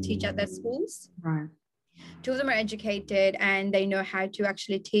girls to teach at their schools. Right. 2 of them are educated and they know how to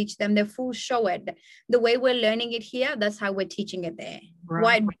actually teach them. They're full show it. The way we're learning it here, that's how we're teaching it there.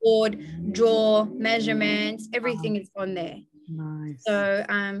 Right. Whiteboard, draw, measurements, everything is on there. Nice. So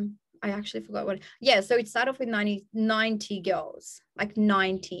I actually forgot so it started off with 90 girls, like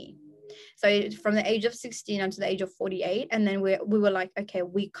 90. So from the age of 16 until the age of 48. And then we were like, okay,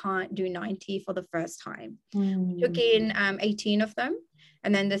 we can't do 90 for the first time. Took in 18 of them.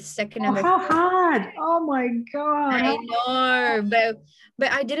 And then the second and how hard. Oh my God. I know,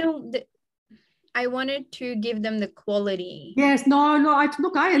 but I wanted to give them the quality. Yes, no, I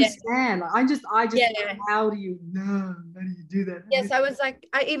understand. I just how do you do that? Yes, I was like,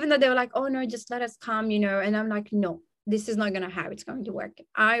 even though they were like, oh no, just let us come, and I'm like, no, this is not gonna how it's going to work.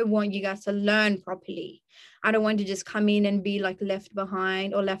 I want you guys to learn properly. I don't want to just come in and be like left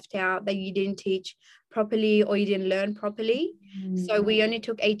behind or left out, that you didn't teach properly or you didn't learn properly. So we only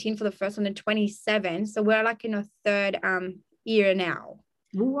took 18 for the first one and 27. So we're like in a 3rd year now.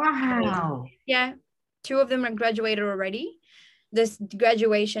 Wow. Yeah. 2 of them are graduated already. This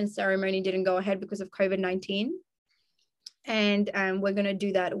graduation ceremony didn't go ahead because of COVID-19. And we're going to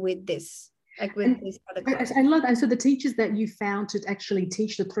do that with this. Like with this other class. I love that. And so the teachers that you found to actually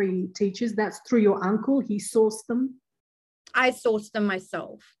teach, the 3 teachers, that's through your uncle? He sourced them? I sourced them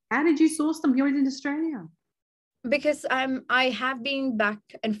myself. How did you source them here in Australia? Because I have been back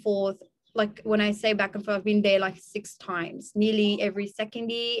and forth. Like when I say back and forth, I've been there like 6 times, nearly every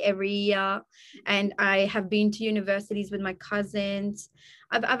second year, every year. And I have been to universities with my cousins.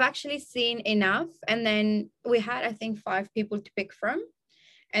 I've actually seen enough. And then we had, I think, 5 people to pick from.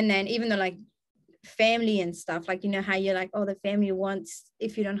 And then even though like family and stuff, like, how you're like, oh, the family wants,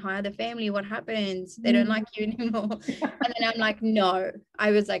 if you don't hire the family, what happens? They don't like you anymore. And then I'm like, no,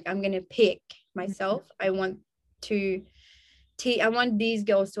 I was like, I'm going to pick myself. I want these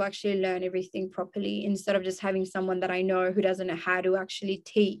girls to actually learn everything properly instead of just having someone that I know who doesn't know how to actually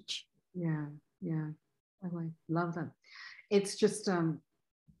teach. Yeah. I love that. It's just,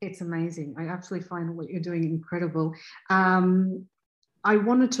 it's amazing. I absolutely find what you're doing incredible. I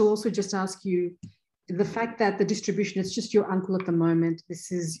wanted to also just ask you, the fact that the distribution, it's just your uncle at the moment,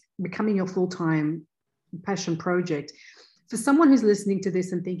 this is becoming your full-time passion project. For someone who's listening to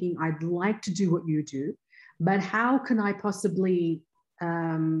this and thinking, I'd like to do what you do, but how can I possibly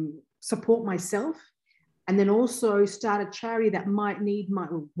support myself and then also start a charity that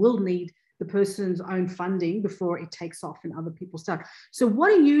will need the person's own funding before it takes off and other people start. So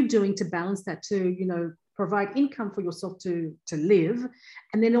what are you doing to balance that, to provide income for yourself to live,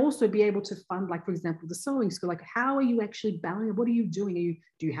 and then also be able to fund, like, for example, the sewing school? Like, how are you actually balancing? What are you doing?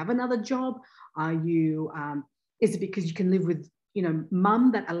 Do you have another job? Are you is it because you can live with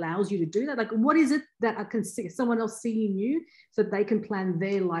mum that allows you to do that? Like, what is it that I can see someone else seeing you so that they can plan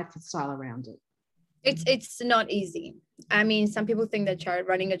their lifestyle around it? It's not easy. I mean, some people think that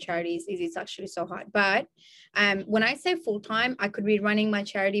running a charity is easy. It's actually so hard. But when I say full-time, I could be running my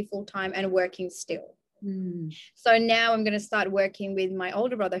charity full-time and working still. So now I'm going to start working with my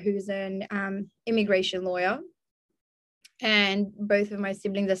older brother, who's an immigration lawyer, and both of my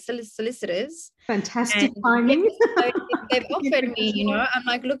siblings are solicitors. Fantastic timing. So they've offered me, I'm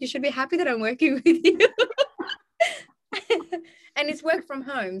like, look, you should be happy that I'm working with you. And it's work from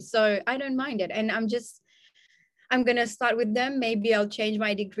home, so I don't mind it. And I'm going to start with them. Maybe I'll change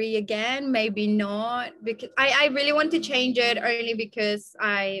my degree again, maybe not, because I really want to change it, only because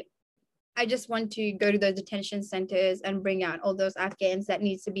I just want to go to those detention centers and bring out all those Afghans that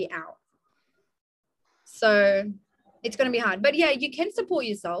needs to be out. So it's going to be hard. But yeah, you can support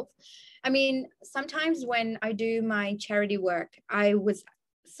yourself. I mean, sometimes when I do my charity work,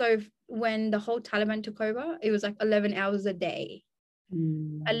 when the whole Taliban took over, it was like 11 hours a day.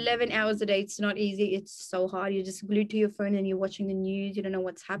 11 hours a day. It's not easy. It's so hard. You're just glued to your phone and you're watching the news. You don't know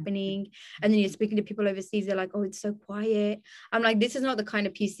what's happening. And then you're speaking to people overseas. They're like, oh, it's so quiet. I'm like, this is not the kind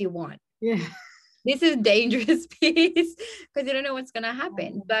of peace you want. Yeah. This is dangerous peace, because you don't know what's going to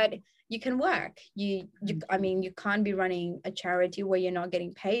happen. But you can work. I mean, you can't be running a charity where you're not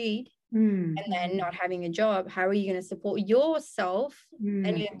getting paid and then not having a job. How are you going to support yourself?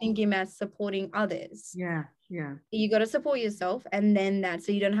 And you're thinking about supporting others. Yeah. You got to support yourself, and then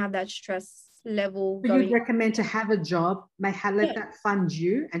so you don't have that stress level. So you'd recommend to have a job, let that fund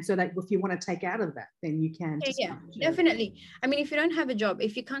you, and so that if you want to take out of that, then you can. Yeah, definitely. I mean, if you don't have a job,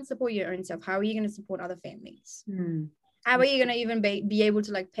 if you can't support your own self, how are you going to support other families? How are you going to even be able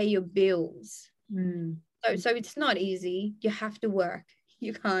to pay your bills? So it's not easy. You have to work.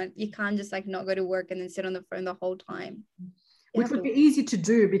 You can't just not go to work and then sit on the phone the whole time. Which would be easy to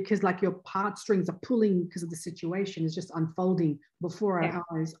do because your heartstrings are pulling because of the situation is just unfolding before our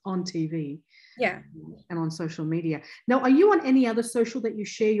eyes on TV. Yeah. And on social media. Now, are you on any other social that you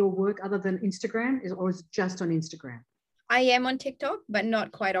share your work other than Instagram, or is it just on Instagram? I am on TikTok, but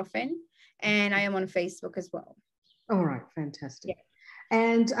not quite often. And I am on Facebook as well. All right. Fantastic. Yeah.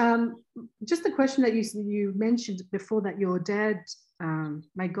 And just the question that you mentioned before, that your dad,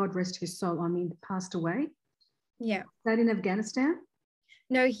 may God rest his soul, passed away. Yeah. Is that in Afghanistan?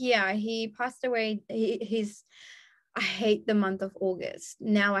 No, he passed away. I hate the month of August.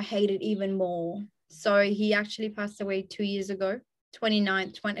 Now I hate it even more. So he actually passed away 2 years ago,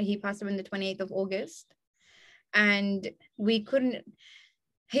 he passed away on the 28th of August. And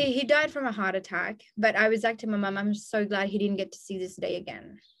he died from a heart attack. But I was like to my mum, I'm so glad he didn't get to see this day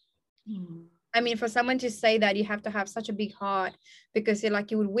again. I mean, for someone to say that, you have to have such a big heart, because you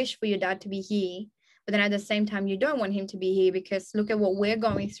would wish for your dad to be here. But then at the same time, you don't want him to be here, because look at what we're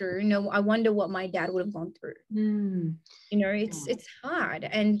going through. I wonder what my dad would have gone through. It's hard.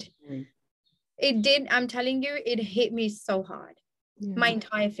 And it did, I'm telling you, it hit me so hard. Yeah. My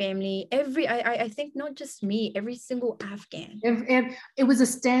entire family, I think not just me, every single Afghan. And it was a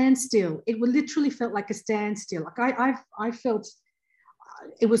standstill. It literally felt like a standstill. I felt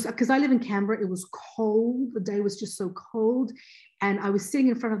it was, because I live in Canberra, it was cold. The day was just so cold. And I was sitting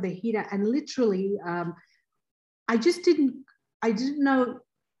in front of the heater, and literally, I didn't know,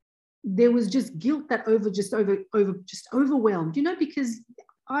 there was just guilt that just overwhelmed, because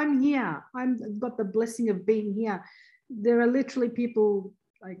I'm here. I've got the blessing of being here. There are literally people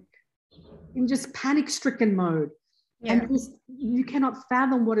in just panic-stricken mode. Yeah. And you cannot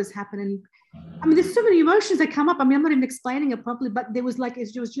fathom what has happened. And there's so many emotions that come up. I'm not even explaining it properly, but there was I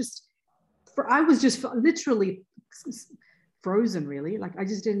was just literally frozen, really. I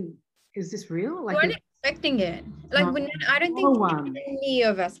just didn't, is this real? You weren't expecting it. I don't think any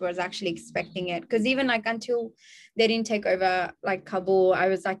of us was actually expecting it. Because even until they didn't take over Kabul, I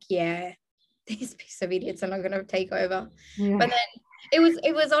was like, yeah, these piece of idiots are not going to take over. Yeah. But then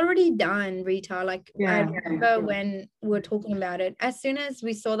it was already done, Rita. I remember when we were talking about it, as soon as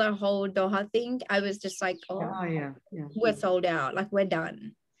we saw the whole Doha thing, I was just like, we're sold out. We're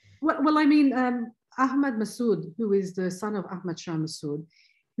done. Well, Ahmad Massoud, who is the son of Ahmad Shah Massoud,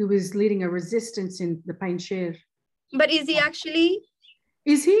 who is leading a resistance in the Panjshir. But is he actually?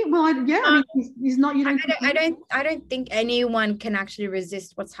 Is he? Well, he's not. You don't. I don't think anyone can actually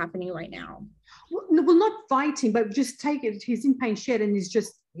resist what's happening right now. well, not fighting, but just take it. He's in Pain Shed, and he's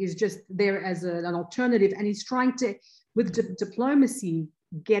just there as an alternative, and he's trying to, with diplomacy,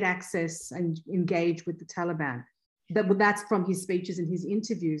 get access and engage with the Taliban. That's from his speeches and his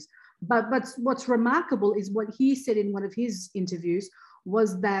interviews. But what's remarkable is what he said in one of his interviews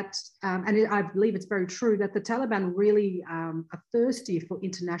was that, and I believe it's very true, that the Taliban really are thirsty for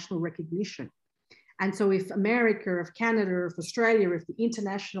international recognition. And so if America, if Canada, if Australia, if the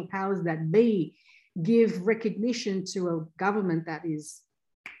international powers that be give recognition to a government that is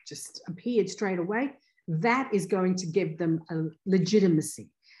just appeared straight away, that is going to give them a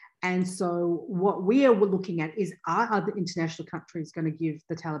legitimacy. And so what we are looking at is, are other international countries going to give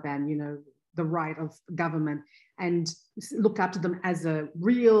the Taliban, you know, the right of government and look up to them as a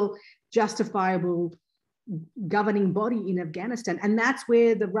real justifiable governing body in Afghanistan? And that's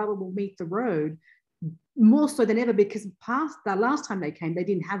where the rubber will meet the road, more so than ever, because the last time they came, they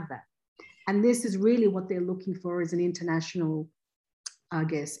didn't have that. And this is really what they're looking for, is an international, I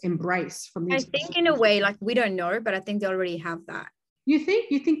guess, embrace from the. I think in a way, like, we don't know, but I think they already have that. You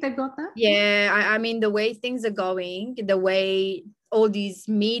think they've got that? Yeah, I mean, the way things are going, the way all these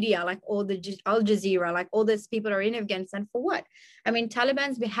media, like all the Al Jazeera, like all these people are in Afghanistan for what? I mean,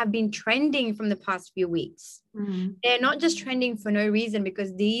 Taliban's have been trending from the past few weeks. Mm-hmm. They're not just trending for no reason,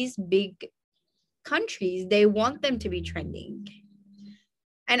 because these big countries, they want them to be trending.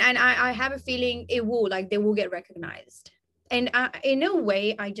 And I have a feeling they will get recognized. And in a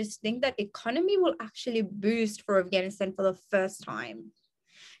way, I just think that economy will actually boost for Afghanistan for the first time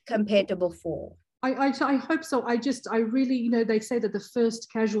compared to before. I hope so. I really, you know, they say that the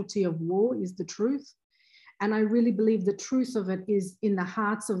first casualty of war is the truth. And I really believe the truth of it is in the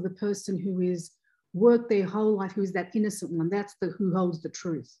hearts of the person who is worked their whole life, who is that innocent one. That's who holds the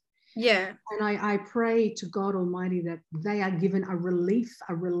truth. Yeah. And I pray to God Almighty that they are given a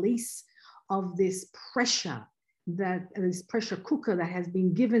release of this pressure, this pressure cooker that has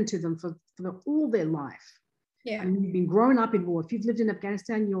been given to them for all their life. Yeah. I mean, you've been grown up in war. If you've lived in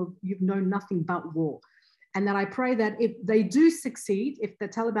Afghanistan, you've known nothing but war. And that I pray that if they do succeed, if the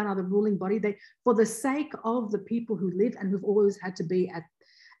Taliban are the ruling body, for the sake of the people who live and who've always had to be at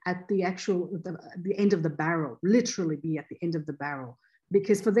the end of the barrel, literally be at the end of the barrel,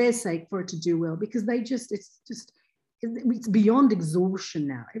 because for their sake, for it to do well, because it's beyond exhaustion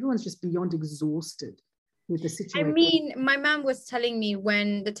now. Everyone's just beyond exhausted with the situation. I mean, my mom was telling me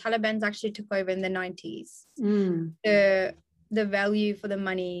when the Taliban actually took over in the 90s, the value for the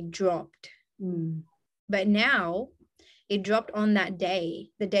money dropped. But now it dropped on that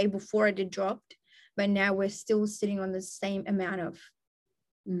day, the day before it dropped, but now we're still sitting on the same amount of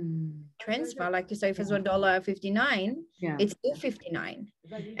transfer. Like you say, if it's $1.59, it's still 59.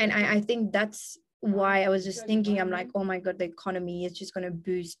 And I think that's why I was just thinking, I'm like, oh my God, the economy is just going to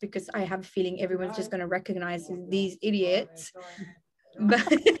boost, because I have a feeling everyone's just going to recognize these idiots. But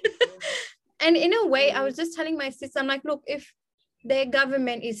and in a way, I was just telling my sister, I'm like, look, if their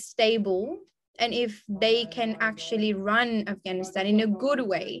government is stable and if they can actually run Afghanistan in a good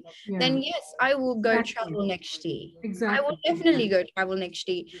way, then yes, I will go travel next year. Exactly. I will definitely go travel next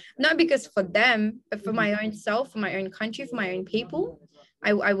year. Not because for them, but for my own self, for my own country, for my own people.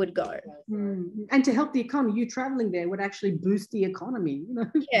 I would go. And to help the economy, you traveling there would actually boost the economy. You know,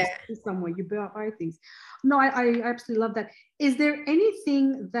 somewhere you buy things. No, I absolutely love that. Is there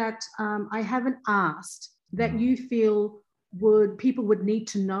anything that I haven't asked that you feel people would need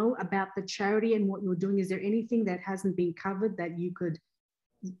to know about the charity and what you're doing? Is there anything that hasn't been covered that you could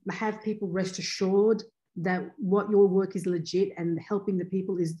have people rest assured that what your work is legit and helping the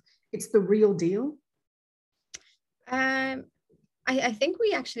people it's the real deal? I think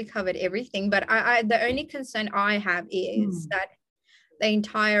we actually covered everything, but the only concern I have is that the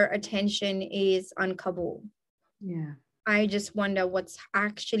entire attention is on Kabul. Yeah. I just wonder what's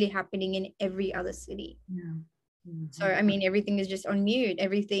actually happening in every other city. Yeah. So, I mean, everything is just on mute.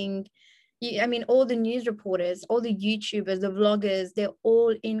 Everything, I mean, all the news reporters, all the YouTubers, the vloggers, they're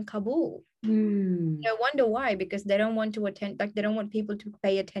all in Kabul. I wonder why, because they don't want to attend, like they don't want people to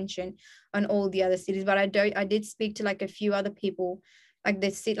pay attention on all the other cities. But I did speak to like a few other people, like they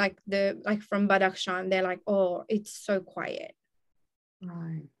sit like from Badakhshan. They're like, oh, it's so quiet.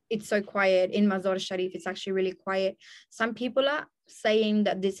 Right. It's so quiet. In Mazar Sharif, it's actually really quiet. Some people are saying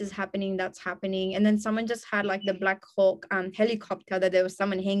that this is happening, that's happening. And then someone just had like the Black Hawk helicopter, that there was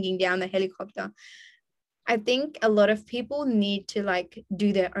someone hanging down the helicopter. I think a lot of people need to like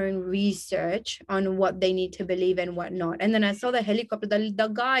do their own research on what they need to believe and what not. And then I saw the helicopter,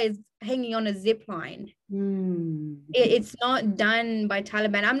 the guy is hanging on a zip line. It's not done by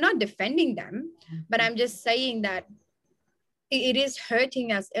Taliban. I'm not defending them, but I'm just saying that it is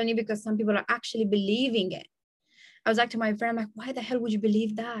hurting us only because some people are actually believing it. I was like to my friend, I'm like, why the hell would you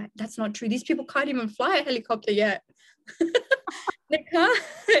believe that? That's not true. These people can't even fly a helicopter yet. They can't.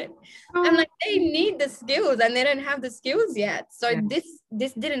 I'm like, they need the skills and they don't have the skills yet. So Yeah.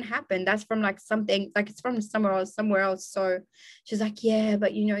 this didn't happen. That's from like something, like it's from somewhere else. So she's like, yeah,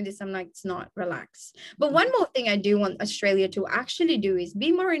 but you know this. I'm like, it's not, relax. But one more thing I do want Australia to actually do is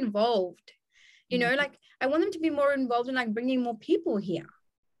be more involved. You know, like I want them to be more involved in like bringing more people here.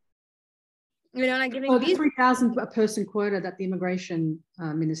 You know, like giving the 3,000 person quota that the immigration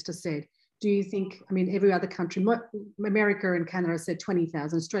minister said. Do you think, I mean, every other country, America and Canada said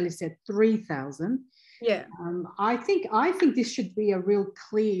 20,000, Australia said 3,000. Yeah. I think this should be a real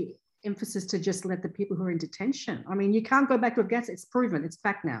clear emphasis to just let the people who are in detention. I mean, you can't go back to Afghanistan. It's proven. It's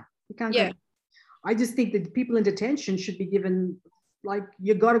back now. You can't go back. I just think that people in detention should be given, like,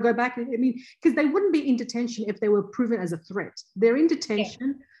 you got to go back. I mean, because they wouldn't be in detention if they were proven as a threat. They're in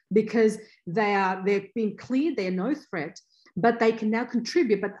detention because they've been cleared. They're no threat. But they can now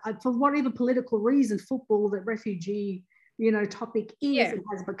contribute. But for whatever political reason, football, the refugee, you know, topic is, it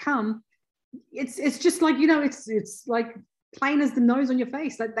has become, it's just like, you know, it's like plain as the nose on your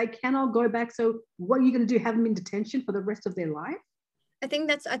face. Like they cannot go back. So what are you going to do? Have them in detention for the rest of their life? I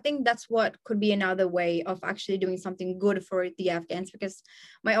think that's what could be another way of actually doing something good for the Afghans, because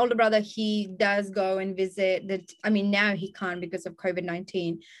my older brother, he does go and visit now he can't because of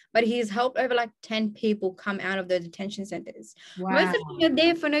COVID-19, but he's helped over like 10 people come out of the detention centers. Wow. Most of them are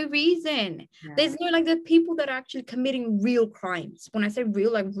there for no reason. Yeah. There's no, like, the people that are actually committing real crimes. When I say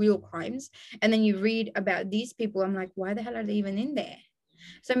real, like real crimes, and then you read about these people, I'm like, why the hell are they even in there?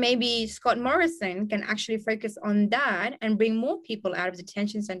 So maybe Scott Morrison can actually focus on that and bring more people out of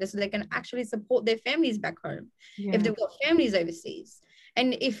detention centers so they can actually support their families back home, if they've got families overseas.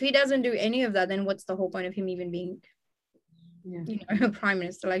 And if he doesn't do any of that, then what's the whole point of him even being, you know, prime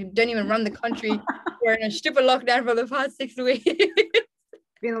minister? Like, don't even run the country. We're in a stupid lockdown for the past 6 weeks.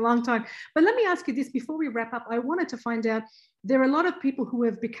 Been a long time. But let me ask you this before we wrap up. I wanted to find out, there are a lot of people who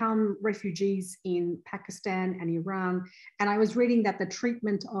have become refugees in Pakistan and Iran. And I was reading that the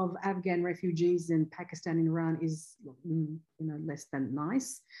treatment of Afghan refugees in Pakistan and Iran is, you know, less than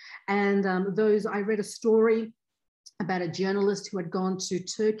nice. And I read a story about a journalist who had gone to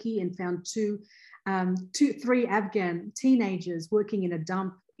Turkey and found three Afghan teenagers working in a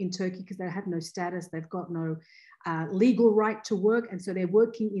dump in Turkey because they have no status. They've got no legal right to work. And so they're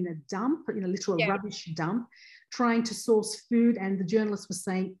working in a dump, in a literal rubbish dump, trying to source food. And the journalist was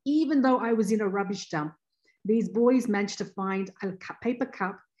saying, even though I was in a rubbish dump, these boys managed to find a paper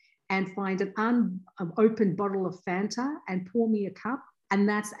cup and find an unopened bottle of Fanta and pour me a cup. And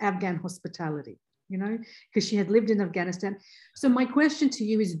that's Afghan hospitality, you know, because she had lived in Afghanistan. So my question to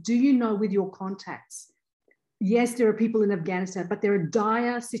you is, do you know, with your contacts, yes, there are people in Afghanistan, but there are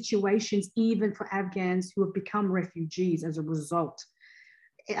dire situations even for Afghans who have become refugees as a result.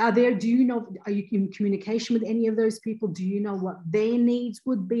 Are you in communication with any of those people? Do you know what their needs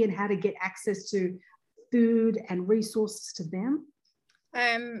would be and how to get access to food and resources to them?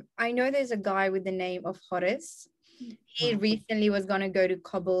 I know there's a guy with the name of Horace. He recently was going to go to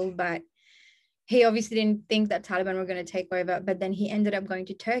Kabul, but he obviously didn't think that Taliban were going to take over, but then he ended up going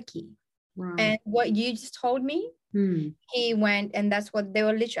to Turkey. Right. And what you just told me, he went, and that's what they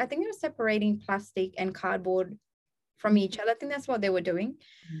were literally, I think they were separating plastic and cardboard from each other. I think that's what they were doing.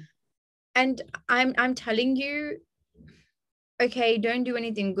 And I'm telling you, okay, don't do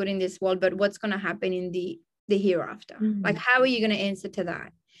anything good in this world, but what's going to happen in the hereafter? Like, how are you going to answer to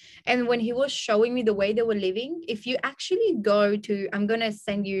that? And when he was showing me the way they were living, if you actually go to, I'm going to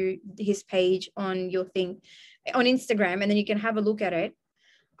send you his page on your thing on Instagram, and then you can have a look at it.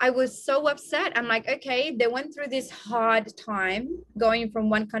 I was so upset. I'm like, okay, they went through this hard time going from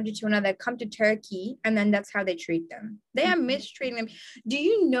one country to another, come to Turkey, and then that's how they treat them. They are mistreating them. Do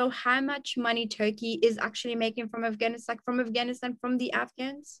you know how much money Turkey is actually making from Afghanistan, from the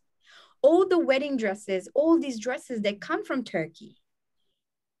Afghans? All the wedding dresses, all these dresses, they come from Turkey.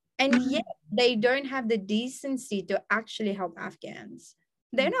 And yet they don't have the decency to actually help Afghans.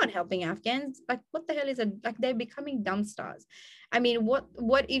 They're not helping Afghans. Like, what the hell is it? Like, they're becoming dumpsters. I mean,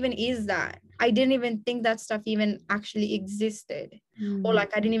 what even is that? I didn't even think that stuff even actually existed. Or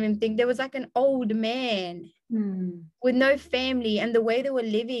like, I didn't even think there was like an old man with no family. And the way they were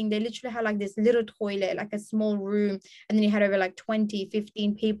living, they literally had like this little toilet, like a small room. And then you had over like 20,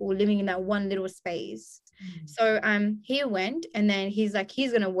 15 people living in that one little space. So he went, and then he's like,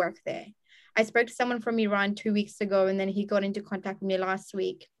 he's going to work there. I spoke to someone from Iran 2 weeks ago, and then he got into contact with me last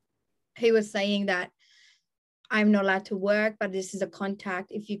week. He was saying that I'm not allowed to work, but this is a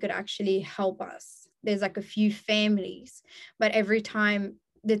contact. If you could actually help us. there's like a few families, but every time,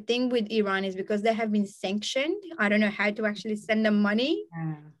 the thing with Iran is because they have been sanctioned, I don't know how to actually send them money.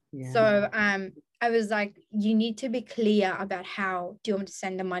 Yeah. So I was like, you need to be clear about how do you want to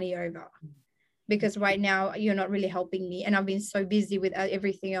send the money over, because right now you're not really helping me, and I've been so busy with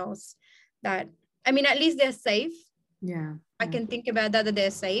everything else that, I mean, at least they're safe. Yeah. I can think about that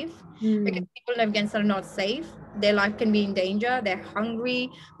they're safe, Mm. because people in Afghanistan are not safe. Their life can be in danger. They're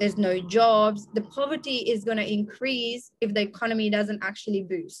hungry. There's no jobs. The poverty is going to increase if the economy doesn't actually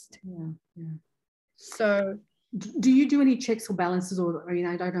boost. Yeah. So do you do any checks or balances, or I mean,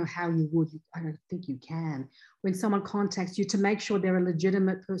 I don't know how you would, I don't think you can, when someone contacts you, to make sure they're a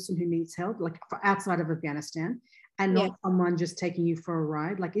legitimate person who needs help, like outside of Afghanistan, and not someone just taking you for a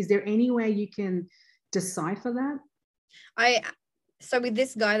ride? Like, is there any way you can decipher that? So with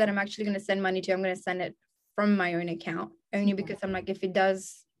this guy that I'm actually going to send money to, I'm going to send it from my own account, only because I'm like, if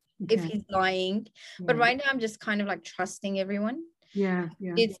he's lying. But right now I'm just kind of like trusting everyone. He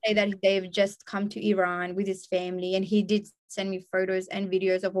did say that they've just come to Iran with his family, and he did send me photos and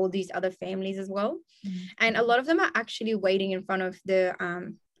videos of all these other families as well. And a lot of them are actually waiting in front of the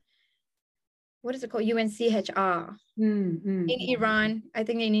what is it called, UNCHR in Iran, I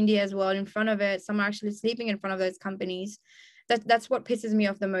think in India as well, in front of it. Some are actually sleeping in front of those companies. That's what pisses me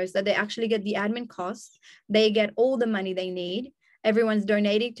off the most, that they actually get the admin costs, they get all the money they need, everyone's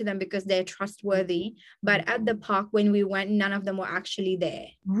donating to them because they're trustworthy. But at the park when we went, none of them were actually there.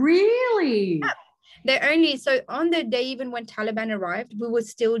 Really? Yeah. They're only, so on the day even when Taliban arrived, we were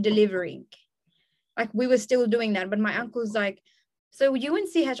still delivering, like we were still doing that. But my uncle's like, so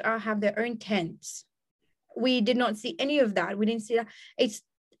UNCHR have their own tents, we did not see any of that, we didn't see that. It's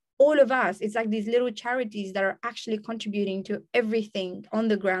all of us, it's like these little charities that are actually contributing to everything on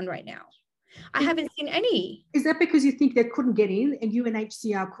the ground right now. I haven't seen any. Is that because you think they couldn't get in and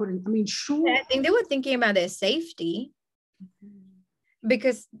UNHCR couldn't? I mean, sure. I think they were thinking about their safety.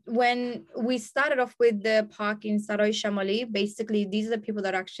 Because when we started off with the park in Sarai Shamali, basically these are the people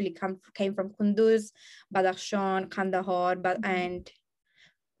that actually came from Kunduz, Badakhshan, Kandahar, and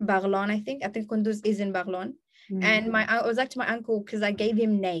Baghlan. I think Kunduz is in Baghlan. And I was like to my uncle, because I gave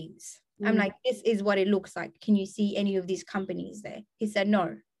him names. I'm like, this is what it looks like. Can you see any of these companies there? He said,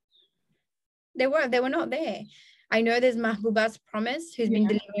 no. They were not there. I know there's Mahbouba's Promise, who's been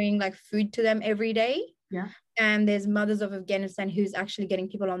delivering like food to them every day. And there's Mothers of Afghanistan, who's actually getting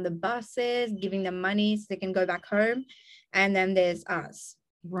people on the buses, giving them money so they can go back home. And then there's us.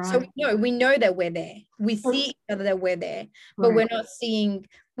 Right. So we know that we're there. We see each other that we're there, but we're not seeing,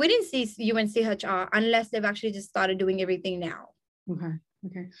 we didn't see UNCHR unless they've actually just started doing everything now.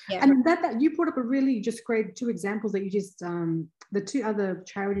 Okay. Yeah. And that you brought up a really just great two examples that you just, the two other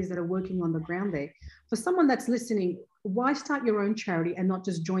charities that are working on the ground there. For someone that's listening, why start your own charity and not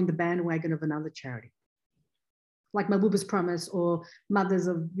just join the bandwagon of another charity? Like Mahbouba's Promise or Mothers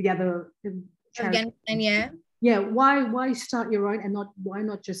of the other charities. Afghanistan, yeah. Why start your own and why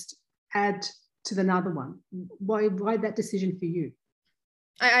not just add to another one? Why that decision for you?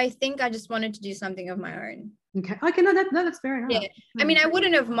 I think I just wanted to do something of my own. Okay. No, that's fair enough. Yeah. I mean, I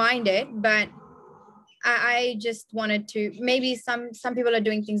wouldn't have minded, but I just wanted to, maybe some people are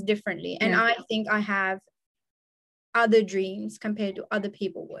doing things differently. And I think I have other dreams compared to other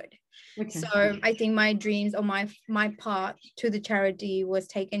people would. So I think my dreams or my part to the charity was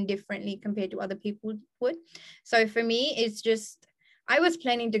taken differently compared to other people would. So for me, it's just, I was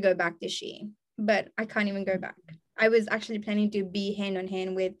planning to go back this year, but I can't even go back. I was actually planning to be hand in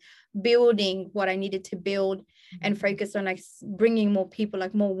hand with building what I needed to build and focus on like bringing more people,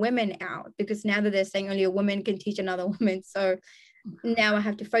 like more women out, because now that they're saying only a woman can teach another woman. So now I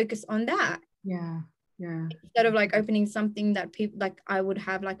have to focus on that. Yeah. Instead of like opening something that people like, I would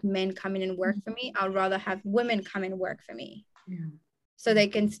have like men come in and work for me. I'd rather have women come and work for me. So they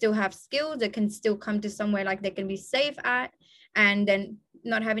can still have skills. They can still come to somewhere like they can be safe at and then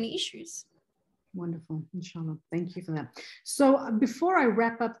not have any issues. Wonderful. Inshallah. Thank you for that. So before I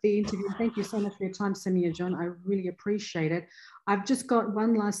wrap up the interview, thank you so much for your time, Samia John. I really appreciate it. I've just got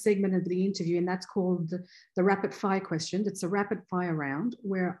one last segment of the interview, and that's called the rapid fire questions. It's a rapid fire round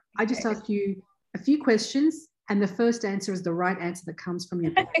where I just ask you a few questions, and the first answer is the right answer that comes from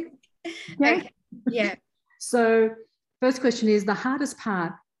your brain. Okay? Yeah. So first question is, the hardest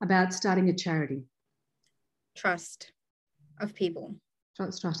part about starting a charity? Trust of people.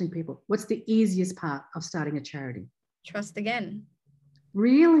 Trusting people. What's the easiest part of starting a charity? Trust again.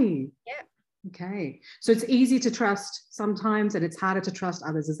 Really? Yeah. Okay. So it's easy to trust sometimes and it's harder to trust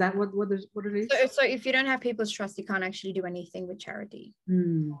others. Is that what it is? So if you don't have people's trust, you can't actually do anything with charity.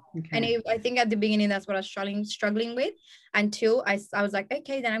 Okay. And I think at the beginning, that's what I was struggling with, until I was like,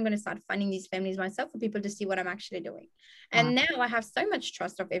 okay, then I'm going to start funding these families myself for people to see what I'm actually doing. And now I have so much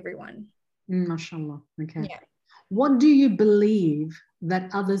trust of everyone. MashaAllah. Okay. Yeah. What do you believe that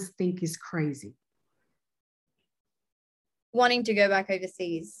others think is crazy? Wanting to go back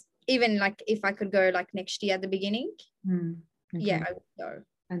overseas, even like if I could go like next year at the beginning. Okay. Yeah, I would go.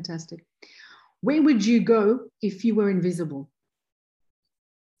 Fantastic. Where would you go if you were invisible?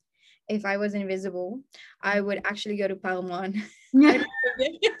 If I was invisible, I would actually go to Palman. Yeah.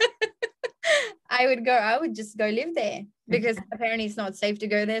 I would just go live there, because apparently it's not safe to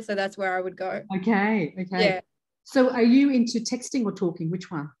go there. So that's where I would go. Okay. Yeah. So are you into texting or talking? Which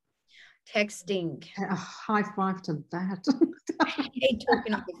one? Texting. A high five to that. I hate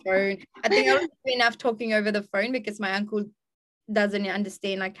talking on the phone. I think I was enough talking over the phone because my uncle doesn't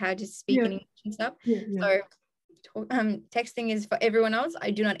understand like how to speak in English and stuff. So texting is for everyone else.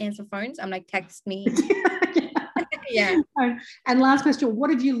 I do not answer phones. I'm like, text me. Yeah. And last question, what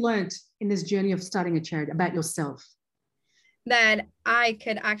have you learned in this journey of starting a charity about yourself? That I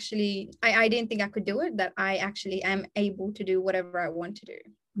could actually, I didn't think I could do it, that I actually am able to do whatever I want to do.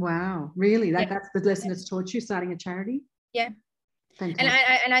 Wow, really? That's the lesson it's taught you, starting a charity? Yeah. Fantastic.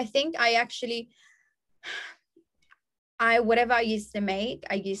 And I think I actually, whatever I used to make,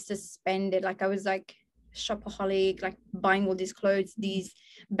 I used to spend it. Like I was like shopaholic, like buying all these clothes, these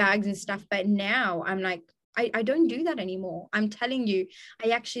bags and stuff. But now I'm like, I don't do that anymore. I'm telling you, I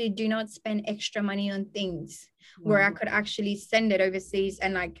actually do not spend extra money on things where I could actually send it overseas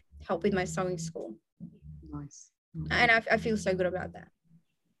and like help with my sewing school. Nice. And I feel so good about that.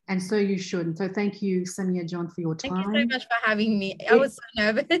 And so you should. And so thank you, Samia John, for your time. Thank you so much for having me. I was so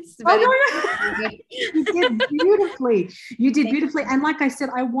nervous. You did beautifully. You did beautifully. And like I said,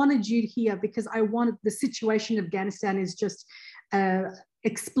 I wanted you here because I wanted the situation in Afghanistan is just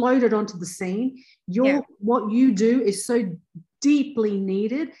exploded onto the scene. What you do is so deeply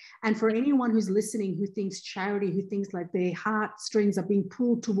needed. And for anyone who's listening, who thinks charity, who thinks like their heartstrings are being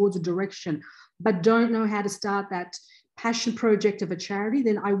pulled towards a direction, but don't know how to start that passion project of a charity,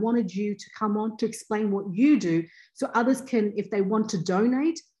 then I wanted you to come on to explain what you do so others can, if they want to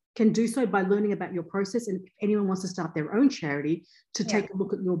donate, can do so by learning about your process. And if anyone wants to start their own charity, to take a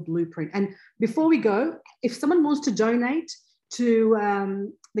look at your blueprint. And before we go, if someone wants to donate to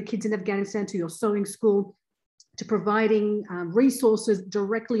the kids in Afghanistan, to your sewing school, to providing resources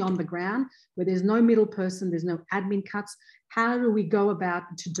directly on the ground where there's no middle person, there's no admin cuts, how do we go about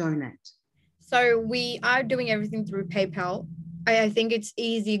to donate? So we are doing everything through PayPal. I think it's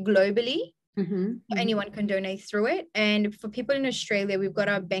easy globally. Anyone can donate through it. And for people in Australia, we've got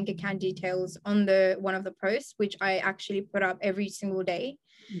our bank account details on one of the posts, which I actually put up every single day,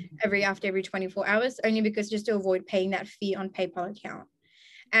 after every 24 hours, only because just to avoid paying that fee on PayPal account.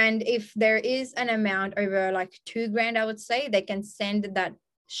 And if there is an amount over like $2,000, I would say they can send that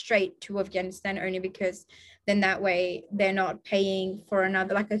straight to Afghanistan, only because then that way they're not paying for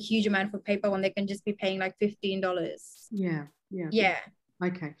another, like a huge amount for PayPal, and they can just be paying like $15. Yeah.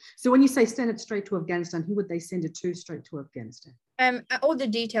 Okay. So when you say send it straight to Afghanistan, who would they send it to straight to Afghanistan? All the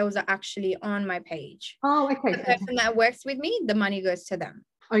details are actually on my page. Oh, okay. The person that works with me, the money goes to them.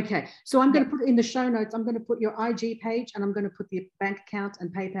 Okay. So I'm going to put it in the show notes. I'm going to put your IG page and I'm going to put the bank account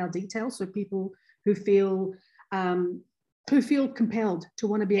and PayPal details. So people who feel compelled to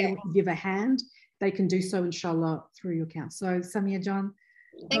want to be able to give a hand, they can do so, inshallah, through your account. So Samia John,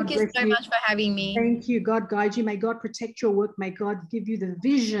 thank you so much for having me. Thank you. God guide you. May God protect your work. May God give you the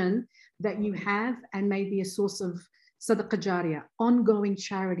vision that you have, and may be a source of sadaqah jariyah, ongoing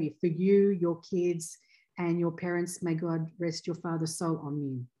charity for you, your kids, and your parents. May God rest your father's soul.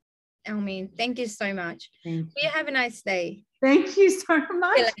 Ameen. Ameen. Thank you so much. You have a nice day. Thank you so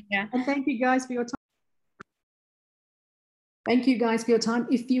much. And thank you guys for your time. Thank you guys for your time.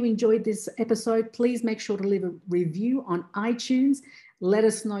 If you enjoyed this episode, please make sure to leave a review on iTunes. Let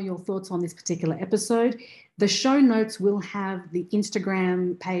us know your thoughts on this particular episode. The show notes will have the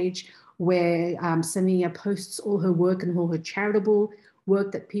Instagram page where Samia posts all her work and all her charitable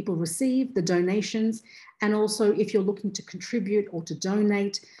work that people receive, the donations. And also, if you're looking to contribute or to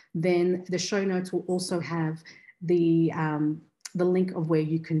donate, then the show notes will also have the link of where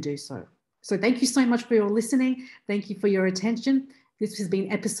you can do so. So thank you so much for your listening. Thank you for your attention. This has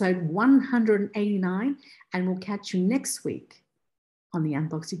been episode 189, and we'll catch you next week on the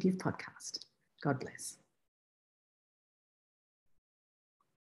Unbox Your Gift podcast. God bless.